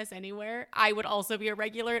was famous anywhere, I would also be a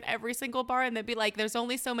regular at every single bar and they'd be like, there's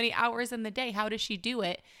only so many hours in the day. How does she do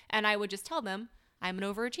it? And I would just tell them, I'm an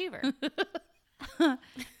overachiever.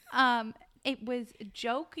 It was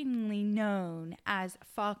jokingly known as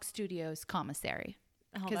Fox Studios Commissary.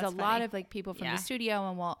 Because a lot of like people from the studio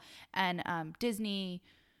and Walt and Disney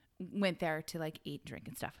went there to like eat, drink,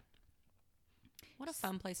 and stuff. What a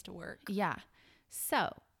fun place to work. Yeah.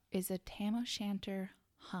 So, is a Tam O'Shanter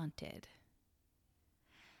haunted?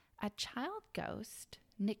 A child ghost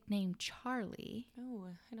nicknamed Charlie, Oh,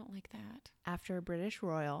 I don't like that. after a British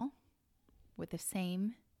royal with the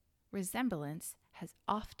same resemblance, has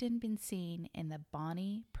often been seen in the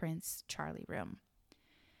Bonnie Prince Charlie room.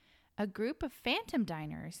 A group of phantom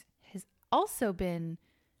diners has also been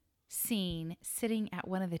seen sitting at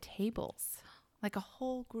one of the tables, like a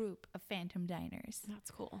whole group of phantom diners. That's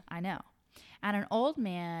cool. I know. And an old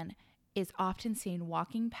man is often seen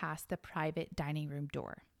walking past the private dining room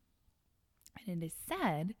door. And it is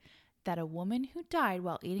said that a woman who died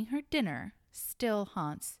while eating her dinner still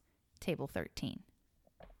haunts table 13.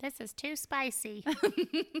 This is too spicy.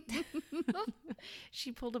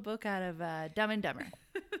 She pulled a book out of Dumb and Dumber.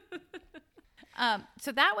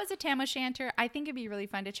 So that was a Tam O'Shanter. I think it'd be really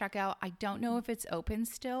fun to check out. I don't know if it's open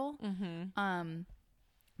still.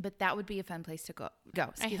 But that would be a fun place to go.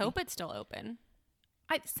 I hope it's still open.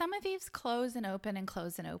 Some of these close and open and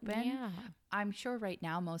close and open. Yeah. I'm sure right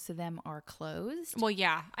now most of them are closed. Well,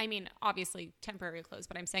 yeah. I mean, obviously temporary closed,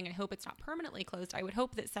 but I'm saying I hope it's not permanently closed. I would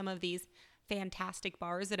hope that some of these fantastic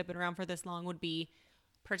bars that have been around for this long would be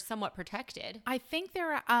somewhat protected. I think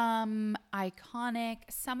they're iconic.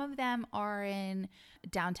 Some of them are in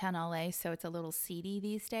downtown LA, so it's a little seedy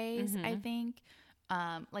these days, I think.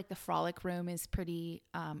 Like the Frolic Room is pretty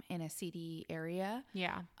in a seedy area.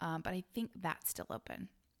 Yeah. But I think that's still open.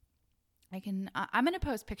 I'm going to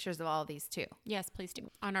post pictures of all of these too. Yes, please do.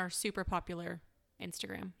 On our super popular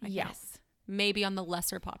Instagram. Yes. Maybe on the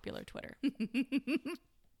lesser popular Twitter.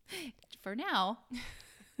 For now.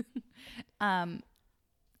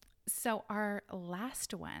 So our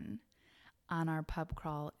last one on our pub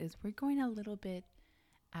crawl is we're going a little bit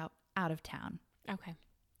out of town. Okay.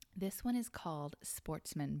 This one is called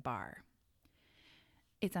Sportsman Bar.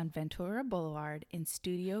 It's on Ventura Boulevard in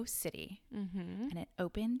Studio City, and it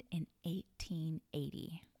opened in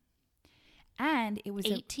 1880. And it was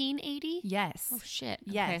 1880? Yes. Oh shit.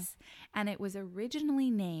 Okay. Yes. And it was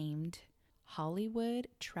originally named Hollywood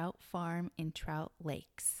Trout Farm in Trout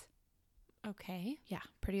Lakes. Okay. Yeah,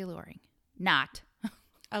 pretty alluring. Not.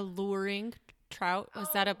 Alluring trout.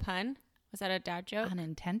 Was that a pun? Was that a dad joke?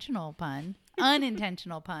 Unintentional pun.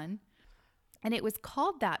 Unintentional pun. And it was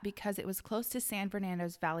called that because it was close to San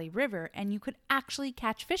Fernando's Valley River and you could actually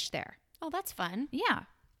catch fish there. Oh, that's fun. Yeah.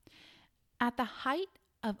 At the height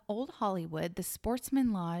of Old Hollywood, the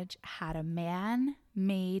Sportsman Lodge had a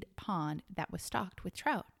man-made pond that was stocked with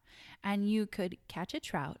trout. And you could catch a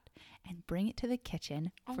trout and bring it to the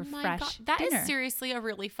kitchen for fresh That dinner. is seriously a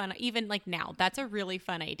really fun, even like now, that's a really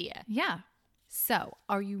fun idea. Yeah. So,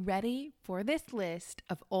 are you ready for this list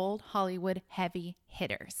of Old Hollywood heavy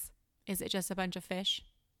hitters? Is it just a bunch of fish?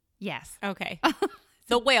 Yes. Okay.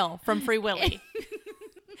 The whale from Free Willy.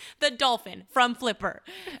 The dolphin from Flipper.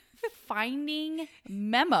 Finding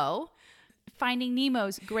Nemo, Finding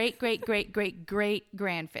Nemo's great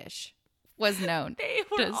grandfish was known. They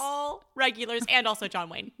were all regulars and also John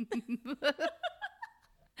Wayne.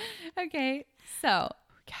 Okay, so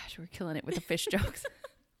gosh, we're killing it with the fish jokes.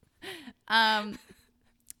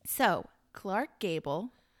 So Clark Gable,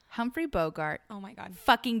 Humphrey Bogart, Oh my God.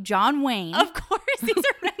 fucking John Wayne Of course, these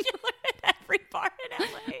are regular at every bar in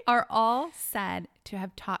LA. are all said to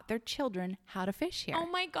have taught their children how to fish here. Oh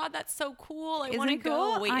my God, that's so cool. I Isn't want to it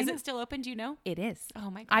cool? go. Wait, I is know. it still open? Do you know? It is. Oh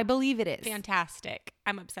my God. I believe it is. Fantastic.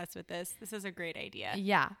 I'm obsessed with this. This is a great idea.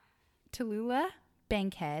 Yeah. Tallulah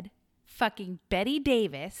Bankhead, fucking Betty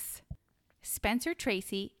Davis, Spencer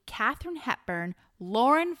Tracy, Katharine Hepburn,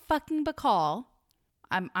 Lauren fucking Bacall.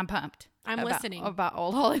 I'm pumped. I'm listening. About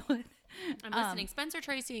Old Hollywood. I'm listening. Spencer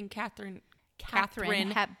Tracy and Katharine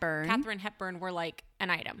Hepburn. Katharine Hepburn were like an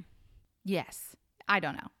item. Yes. I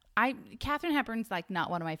don't know. Katharine Hepburn's like not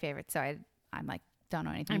one of my favorites, so I'm like don't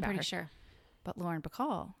know anything I'm about pretty her. sure. But Lauren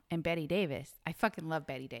Bacall and Betty Davis. I fucking love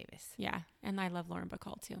Betty Davis. Yeah. And I love Lauren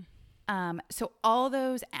Bacall too. So all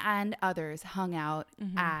those and others hung out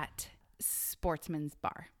at Sportsman's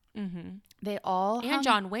Bar. Mm-hmm. They all And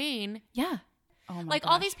John Wayne. Yeah. Oh my Like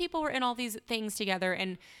all gosh. these people were in all these things together.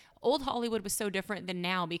 And old Hollywood was so different than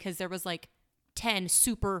now because there was like 10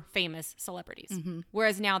 super famous celebrities.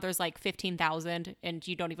 Whereas now there's like 15,000 and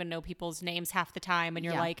you don't even know people's names half the time. And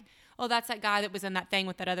you're Yeah. like, oh, that's that guy that was in that thing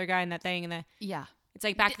with that other guy and that thing. And Yeah. it's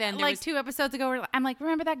like back then there Like was 2 episodes ago, I'm like,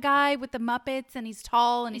 remember that guy with the Muppets and he's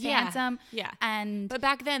tall and he's handsome? Yeah. And But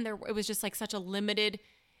back then it was just like such a limited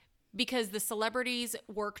because the celebrities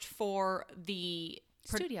worked for the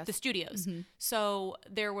Studios. The studios. So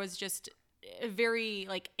there was just a very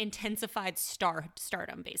like intensified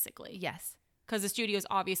stardom basically. yes. Because the studios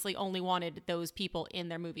obviously only wanted those people in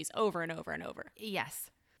their movies over and over and over. Yes.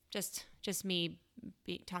 Just me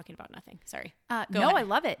talking about nothing. Sorry. No, ahead. I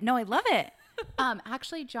love it. No, I love it.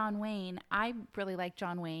 Actually, John Wayne, I really like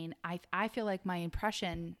John Wayne. I feel like my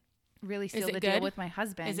impression really sealed it the deal good? with my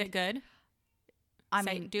husband. Is it good? I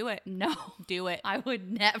Say, mean, do it. no, Do it. I would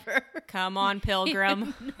never. Come on,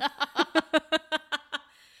 Pilgrim.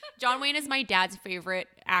 John Wayne is my dad's favorite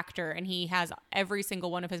actor, and he has every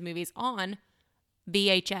single one of his movies on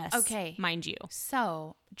VHS. Okay. Mind you.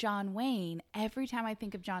 So, John Wayne, every time I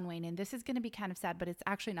think of John Wayne, and this is going to be kind of sad, but it's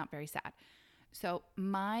actually not very sad. So,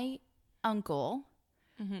 my uncle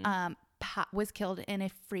was killed in a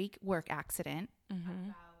freak work accident.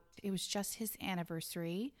 It was just his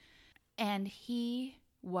anniversary. And he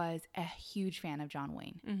was a huge fan of John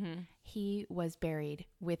Wayne. He was buried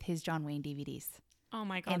with his John Wayne DVDs Oh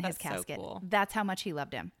my God, in his that's casket. so cool. That's how much he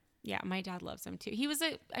loved him. Yeah, my dad loves him too. He was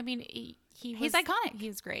he's iconic.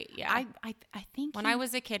 He's great. Yeah. I think When I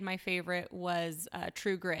was a kid, my favorite was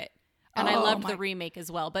True Grit. And I loved the remake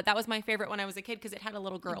as well. But that was my favorite when I was a kid because it had a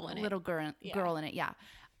little girl in it. Little girl in it, yeah.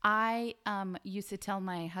 I used to tell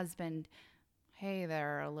my husband, hey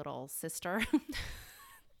there, little sister.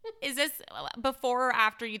 Is this before or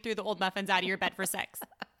after you threw the old muffins out of your bed for sex?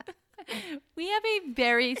 We have a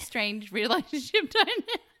very strange relationship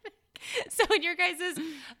dynamic. So in your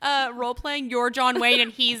guys' role playing, you're John Wayne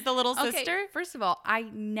and he's the little sister? Okay, first of all, I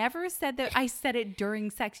never said that. I said it during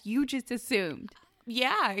sex. You just assumed.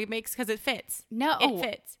 Yeah, it makes because it fits. No. It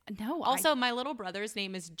fits. No. Also, my little brother's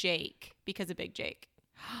name is Jake because of Big Jake.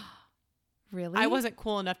 Really? I wasn't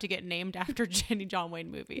cool enough to get named after Jenny John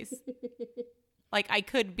Wayne movies. Like I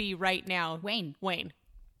could be right now. Wayne.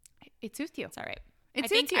 It suits you. It's all right. It I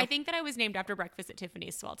suits think you. I think that I was named after Breakfast at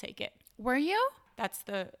Tiffany's, so I'll take it. Were you? That's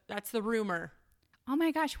the rumor. Oh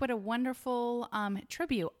my gosh, what a wonderful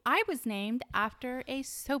tribute. I was named after a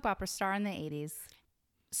soap opera star in the 80s.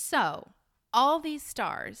 So, all these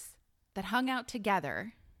stars that hung out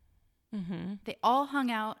together, they all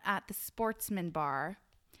hung out at the Sportsman Bar.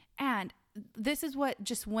 And this is what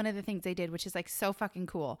just one of the things they did, which is like so fucking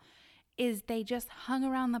cool, is they just hung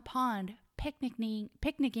around the pond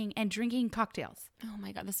picnicking and drinking cocktails. Oh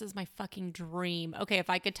my God, this is my fucking dream. Okay, if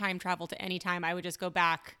I could time travel to any time, I would just go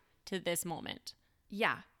back to this moment.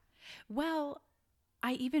 Yeah. Well,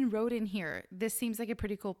 I even wrote in here, this seems like a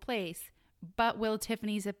pretty cool place, but will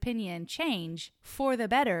Tiffany's opinion change for the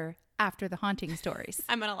better after the haunting stories.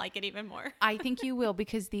 I'm going to like it even more. I think you will,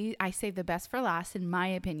 because I saved the best for last, in my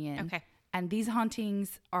opinion. Okay. And these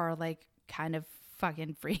hauntings are like kind of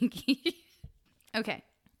fucking freaky. Okay.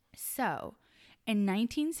 So in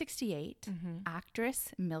 1968, actress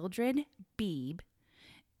Mildred Beebe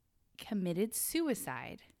committed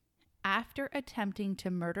suicide after attempting to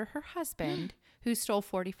murder her husband, who stole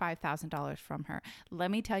 $45,000 from her. Let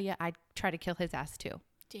me tell you, I'd try to kill his ass too.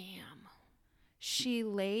 Damn. She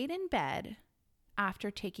laid in bed after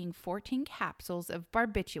taking 14 capsules of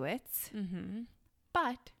barbiturates,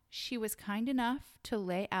 but she was kind enough to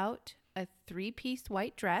lay out a 3-piece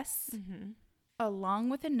white dress along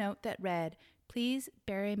with a note that read, "Please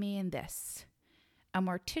bury me in this," a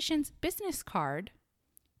mortician's business card,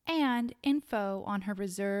 and info on her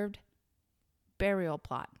reserved burial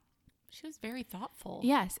plot. She was very thoughtful.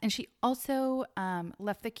 Yes, and she also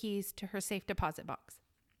left the keys to her safe deposit box.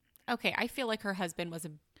 Okay, I feel like her husband was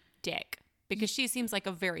a dick because she seems like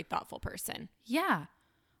a very thoughtful person. Yeah.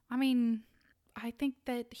 I mean, I think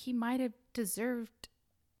that he might have deserved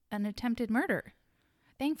an attempted murder.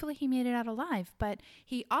 Thankfully, he made it out alive, but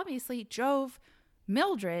he obviously drove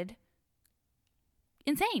Mildred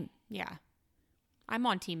insane. Yeah. I'm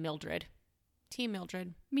on Team Mildred. Team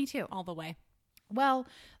Mildred. Me too. All the way. Well,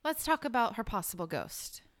 let's talk about her possible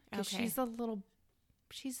ghost. Because Okay. she's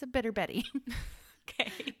a bitter Betty.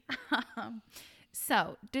 Okay.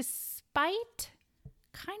 So, despite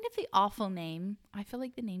kind of the awful name, I feel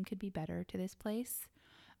like the name could be better to this place,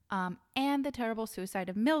 and the terrible suicide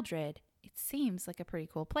of Mildred, it seems like a pretty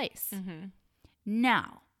cool place.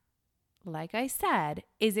 Now, like I said,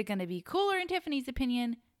 is it going to be cooler in Tiffany's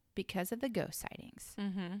opinion because of the ghost sightings?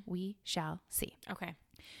 We shall see. Okay.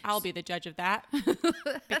 I'll be the judge of that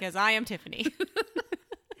because I am Tiffany.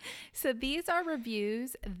 So these are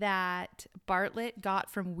reviews that Bartlett got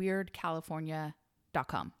from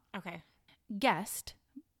weirdcalifornia.com. Okay. Guest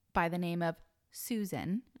by the name of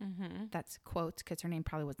Susan, that's quotes because her name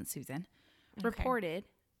probably wasn't Susan, reported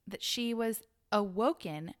that she was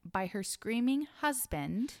awoken by her screaming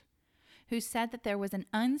husband, who said that there was an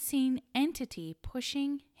unseen entity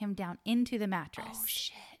pushing him down into the mattress. Oh,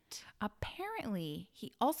 shit. Apparently,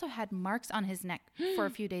 he also had marks on his neck for a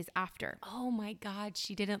few days after. Oh, my God.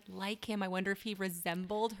 She didn't like him. I wonder if he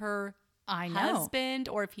resembled her I know. husband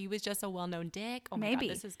or if he was just a well-known dick. Oh, my Maybe.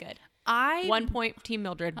 God. This is good. 1 point, Team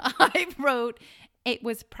Mildred. I wrote, it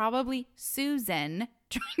was probably Susan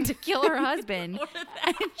trying to kill her husband.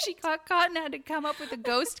 And she got caught and had to come up with a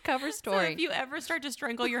ghost cover So story. if you ever start to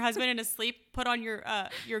strangle your husband in his sleep, put on your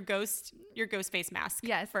ghost face mask.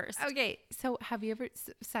 Yes. First. Okay. So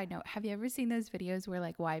side note, have you ever seen those videos where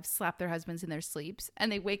like wives slap their husbands in their sleeps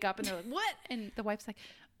and they wake up and they're like, what? And the wife's like,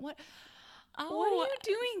 what? Oh, What are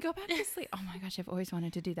you doing? Go back to sleep. Oh my gosh. I've always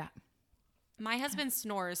wanted to do that. My husband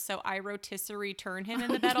snores, so I rotisserie turn him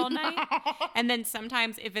in the bed all night. And then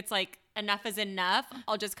sometimes if it's like enough is enough,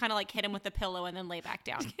 I'll just kind of like hit him with a pillow and then lay back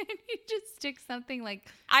down. You just stick something like,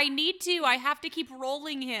 I need to. I have to keep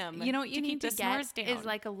rolling him. you know what you need keep to the get snores down. is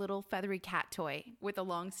like a little feathery cat toy with a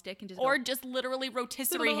long stick and just Or go, just literally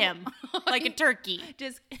rotisserie him like a turkey.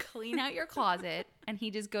 just clean out your closet and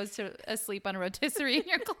he just goes to asleep on a rotisserie in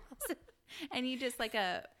your closet. And you just like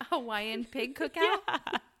a Hawaiian pig cookout.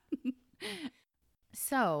 Yeah.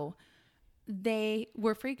 So they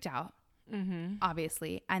were freaked out,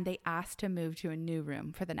 obviously, and they asked to move to a new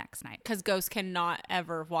room for the next night. Because ghosts cannot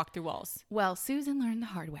ever walk through walls. Well, Susan learned the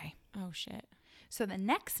hard way. Oh, shit. So the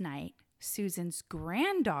next night, Susan's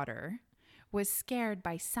granddaughter was scared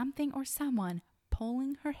by something or someone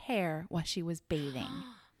pulling her hair while she was bathing.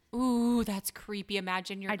 Ooh, that's creepy.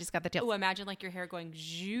 Imagine I just got the tilt. Ooh, imagine like your hair going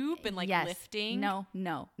zoop and like Yes. lifting. No.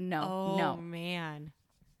 Oh, man.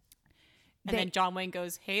 And then John Wayne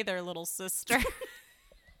goes, "Hey there, little sister." I'm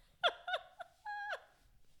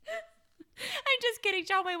just kidding.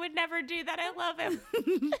 John Wayne would never do that. I love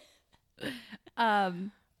him.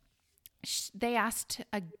 They asked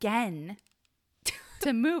again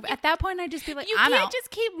to move. At that point, I'd just be like, You I'm can't out. just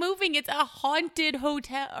keep moving. It's a haunted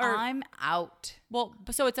hotel. Or I'm out. well,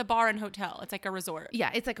 so it's a bar and hotel. It's like a resort. Yeah,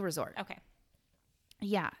 it's like a resort. Okay.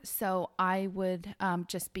 Yeah, so I would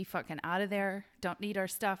just be fucking out of there. Don't need our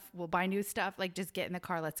stuff. We'll buy new stuff. Like, just get in the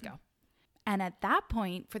car. Let's go. And at that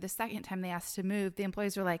point, for the second time they asked to move, the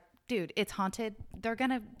employees were like, dude, it's haunted.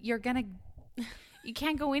 You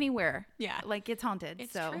can't go anywhere. Yeah. Like, it's haunted.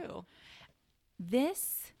 It's so true.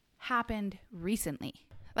 this happened recently.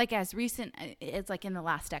 Like, as recent, it's like in the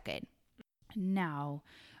last decade. Now,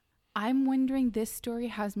 I'm wondering, this story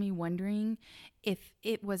has me wondering if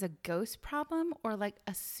it was a ghost problem or like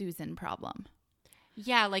a Susan problem.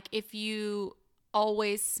 Yeah, like if you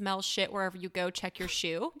always smell shit wherever you go. Check your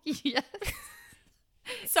shoe. Yes.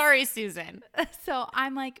 Sorry, Susan. So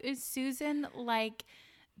I'm like, is Susan like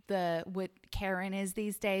what Karen is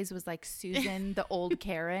these days? Was like Susan the old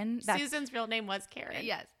Karen? Susan's real name was Karen.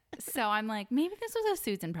 Yes. So I'm like, maybe this was a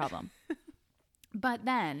Susan problem. But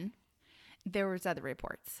then there was other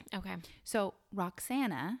reports. Okay. So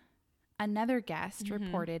Roxana, another guest,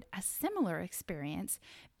 reported a similar experience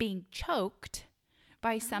being choked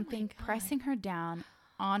by something pressing her down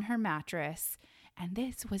on her mattress. And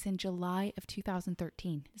this was in July of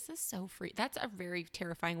 2013. This is so free. That's a very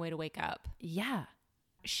terrifying way to wake up. Yeah.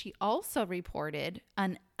 She also reported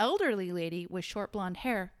an elderly lady with short blonde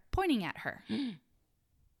hair pointing at her.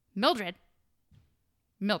 Mildred.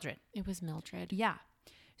 It was Mildred. Yeah.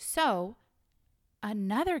 So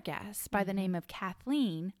another guest by the name of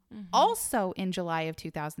Kathleen, also in July of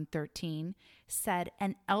 2013, said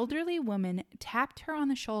an elderly woman tapped her on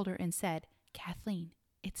the shoulder and said, Kathleen,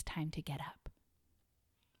 it's time to get up.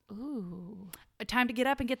 Ooh. Time to get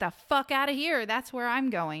up and get the fuck out of here. That's where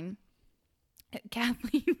I'm going.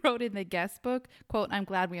 Kathleen wrote in the guest book, quote, I'm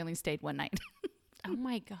glad we only stayed one night. Oh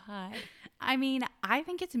my God. I mean, I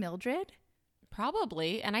think it's Mildred.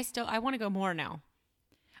 Probably. And I want to go more now.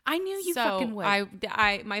 I knew you fucking would.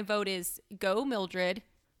 My vote is go Mildred.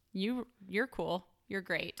 You're cool. You're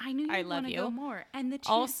great. I knew you'd want to go more. And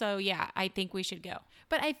also, yeah, I think we should go.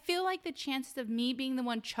 But I feel like the chances of me being the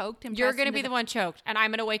one choked and you're going to be the one choked, and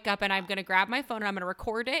I'm going to wake up and I'm going to grab my phone and I'm going to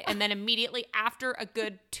record it, and then immediately after a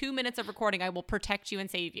good 2 minutes of recording, I will protect you and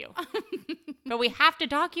save you. But we have to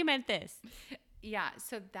document this. Yeah,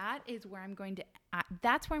 so that is where I'm going to.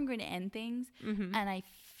 That's where I'm going to end things, and I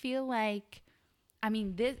feel like, I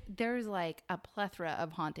mean, there's like a plethora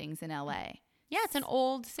of hauntings in LA. Yeah, it's an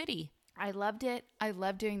old city. I loved it. I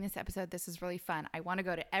love doing this episode. This is really fun. I want to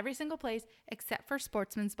go to every single place except for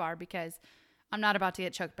Sportsman's Bar because I'm not about to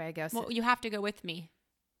get choked by a ghost. Well, you have to go with me.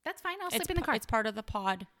 That's fine. I'll sleep in the car. It's part of the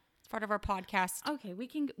pod. It's part of our podcast. Okay, we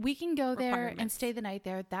can go there and stay the night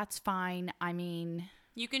there. That's fine. I mean,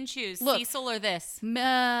 you can choose look, Cecil or this.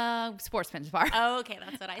 Sportsman's Bar. Oh, okay,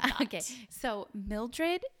 that's what I thought. Okay, so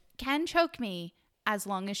Mildred can choke me as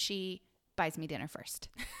long as she buys me dinner first.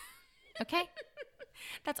 Okay.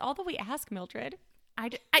 That's all that we ask, Mildred.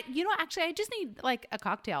 Actually, I just need like a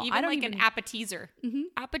cocktail. I don't an appetizer.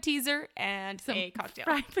 Appetizer and some a cocktail.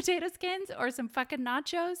 Fried potato skins or some fucking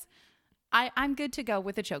nachos. I'm good to go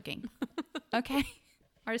with the choking. Okay.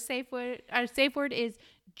 Our safe word is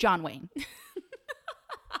John Wayne.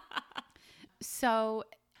 So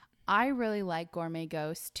I really like Gourmet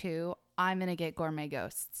Ghosts too. I'm going to get Gourmet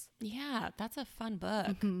Ghosts. Yeah, that's a fun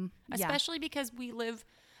book. Especially because we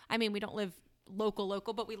don't live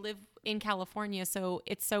local, but we live in California. So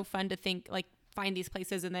it's so fun to think, like, find these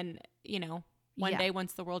places and then, one day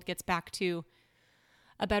once the world gets back to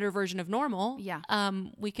a better version of normal,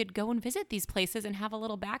 we could go and visit these places and have a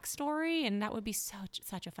little backstory, and that would be such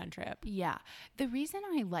a fun trip. Yeah. The reason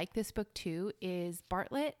I like this book too is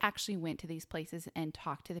Bartlett actually went to these places and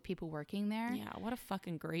talked to the people working there. Yeah, what a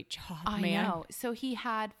fucking great job, I man. know. So he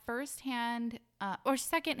had firsthand or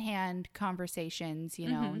secondhand conversations,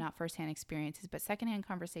 not firsthand experiences, but secondhand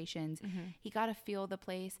conversations. He got to feel the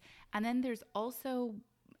place. And then there's also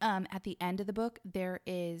at the end of the book, there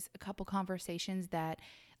is a couple conversations that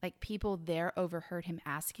like people there overheard him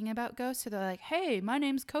asking about ghosts. So they're like, hey, my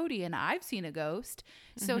name's Cody and I've seen a ghost.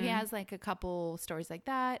 So he has like a couple stories like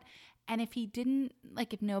that. And if he didn't,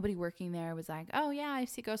 like if nobody working there was like, oh yeah, I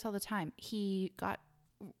see ghosts all the time. He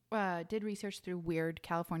did research through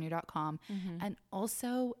weirdcalifornia.com and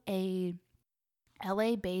also a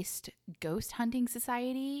LA-based ghost hunting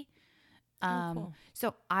society. Cool.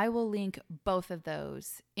 So I will link both of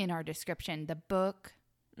those in our description, the book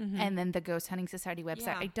and then the Ghost Hunting Society website.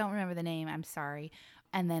 Yeah. I don't remember the name. I'm sorry.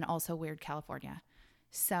 And then also Weird California.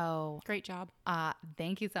 So great job.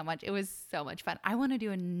 Thank you so much. It was so much fun. I want to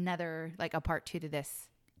do another, like a part 2 to this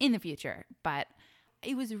in the future, but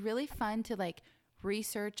it was really fun to like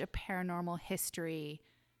research a paranormal history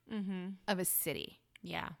of a city.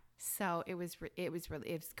 Yeah. So it was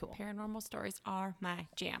cool. Paranormal stories are my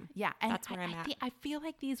jam. Yeah. And that's where I'm at. I feel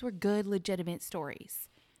like these were good, legitimate stories.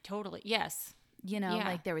 Totally. Yes.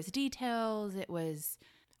 Like there was details. It was.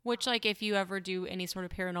 Which, like, if you ever do any sort of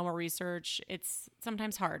paranormal research, it's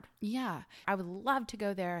sometimes hard. Yeah. I would love to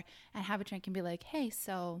go there and have a drink and be like, hey,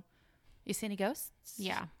 so you see any ghosts?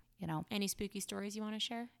 Yeah. Any spooky stories you want to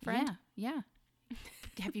share, friend? Yeah.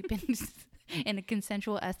 Have you been in a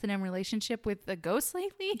consensual S&M relationship with a ghost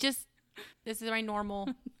lately? This is my normal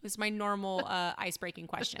ice-breaking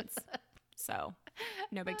questions. So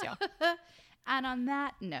no big deal. And on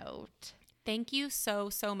that note, Thank you so,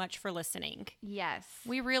 so much for listening. Yes.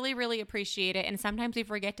 We really, really appreciate it. And sometimes we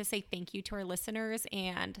forget to say thank you to our listeners,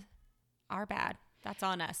 and our bad. That's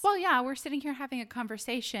on us. Well, yeah, we're sitting here having a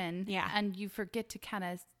conversation. Yeah. And you forget to kind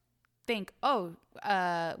of think, oh,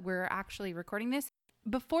 we're actually recording this.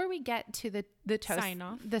 Before we get to the toast,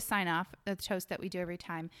 the toast that we do every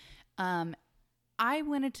time, I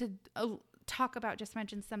wanted to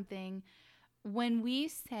mention something. When we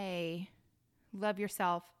say love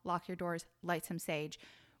yourself, lock your doors, light some sage,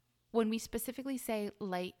 when we specifically say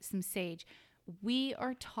light some sage, we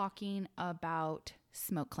are talking about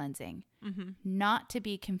smoke cleansing, not to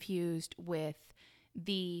be confused with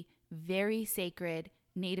the very sacred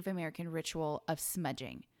Native American ritual of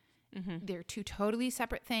smudging. They're two totally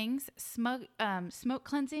separate things. Smoke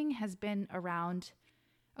cleansing has been around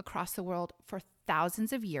across the world for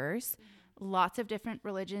thousands of years. Lots of different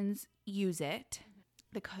religions use it.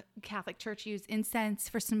 The Catholic Church used incense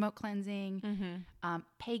for smoke cleansing.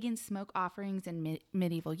 Pagan smoke offerings in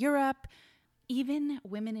medieval Europe. Even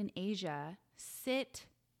women in Asia sit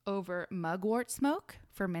over mugwort smoke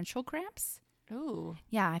for menstrual cramps. Ooh.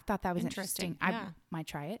 Yeah, I thought that was interesting. Yeah. I might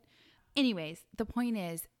try it. Anyways, the point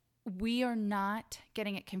is, we are not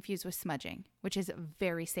getting it confused with smudging, which is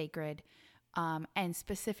very sacred. And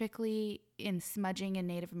specifically in smudging and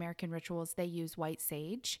Native American rituals, they use white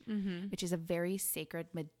sage, which is a very sacred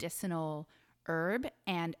medicinal herb.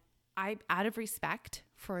 And out of respect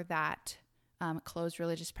for that closed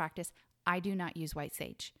religious practice, I do not use white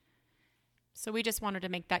sage. So we just wanted to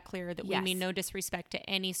make that clear that we mean no disrespect to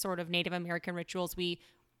any sort of Native American rituals. We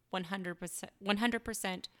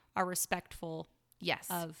 100% are respectful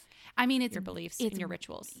of it's your beliefs and your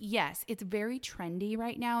rituals. Yes, it's very trendy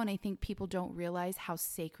right now, and I think people don't realize how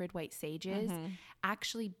sacred white sage is.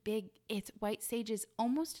 Actually, white sage is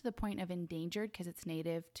almost to the point of endangered because it's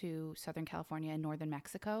native to Southern California and Northern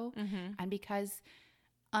Mexico, and because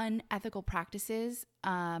unethical practices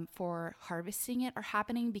for harvesting it are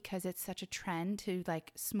happening because it's such a trend to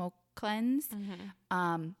like smoke cleanse.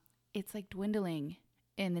 It's like dwindling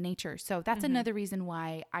in the nature. So that's another reason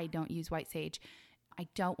why I don't use white sage. I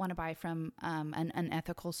don't want to buy from an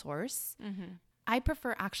unethical source. I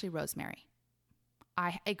prefer actually rosemary.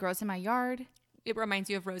 It grows in my yard. It reminds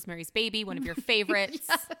you of Rosemary's Baby, one of your favorites.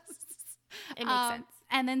 Yes. It makes sense.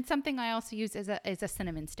 And then something I also use is a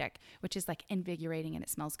cinnamon stick, which is like invigorating and it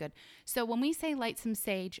smells good. So when we say light some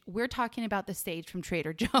sage, we're talking about the sage from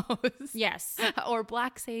Trader Joe's. Yes. Or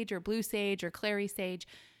black sage or blue sage or clary sage.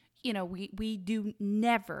 You know, we do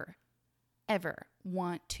never, ever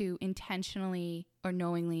want to intentionally or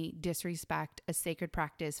knowingly disrespect a sacred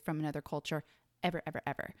practice from another culture. Ever, ever,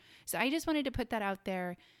 ever. So I just wanted to put that out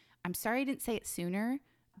there. I'm sorry I didn't say it sooner,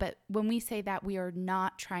 but when we say that, we are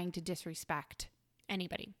not trying to disrespect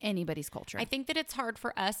anybody's culture. I think that it's hard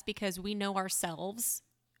for us because we know ourselves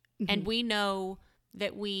and we know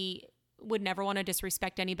that we would never want to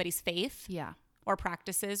disrespect anybody's faith. Yeah. Or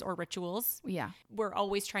practices or rituals. Yeah. We're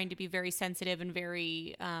always trying to be very sensitive and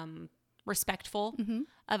very respectful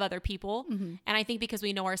of other people. And I think because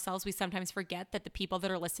we know ourselves, we sometimes forget that the people that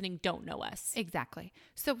are listening don't know us. Exactly.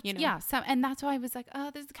 So, you know? Yeah. So, and that's why I was like, oh,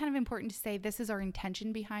 this is kind of important to say. This is our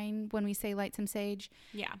intention behind when we say light some sage.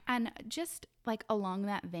 Yeah. And just like along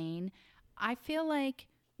that vein, I feel like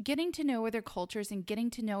getting to know other cultures and getting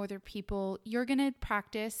to know other people, you're going to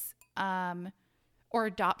practice or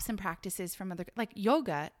adopt some practices from other, like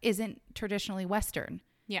yoga isn't traditionally Western.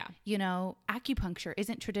 Yeah. You know, acupuncture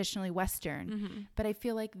isn't traditionally Western, but I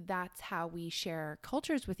feel like that's how we share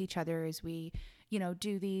cultures with each other is we, you know,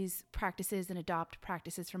 do these practices and adopt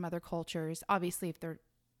practices from other cultures. Obviously, if they're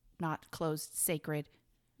not closed, sacred,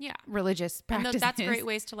 religious practices. And that's great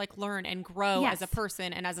ways to like learn and grow as a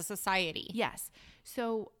person and as a society. Yes.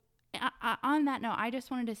 So on that note, I just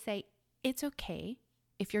wanted to say it's okay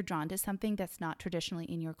if you're drawn to something that's not traditionally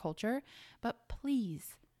in your culture, but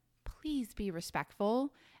please be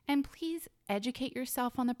respectful and please educate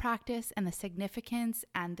yourself on the practice and the significance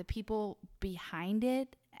and the people behind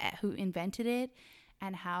it who invented it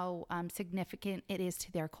and how significant it is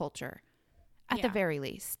to their culture at the very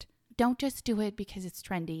least. Don't just do it because it's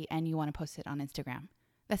trendy and you want to post it on Instagram.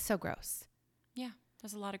 That's so gross. Yeah.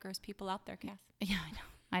 There's a lot of gross people out there, Kath. Yeah,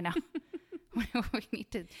 I know. We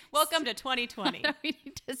need to... Welcome to 2020. We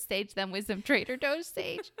need to stage them with some Trader Joe's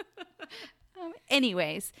sage.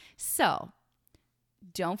 Anyways, so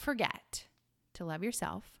don't forget to love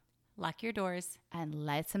yourself. Lock your doors. And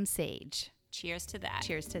light some sage. Cheers to that.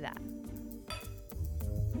 Cheers to that.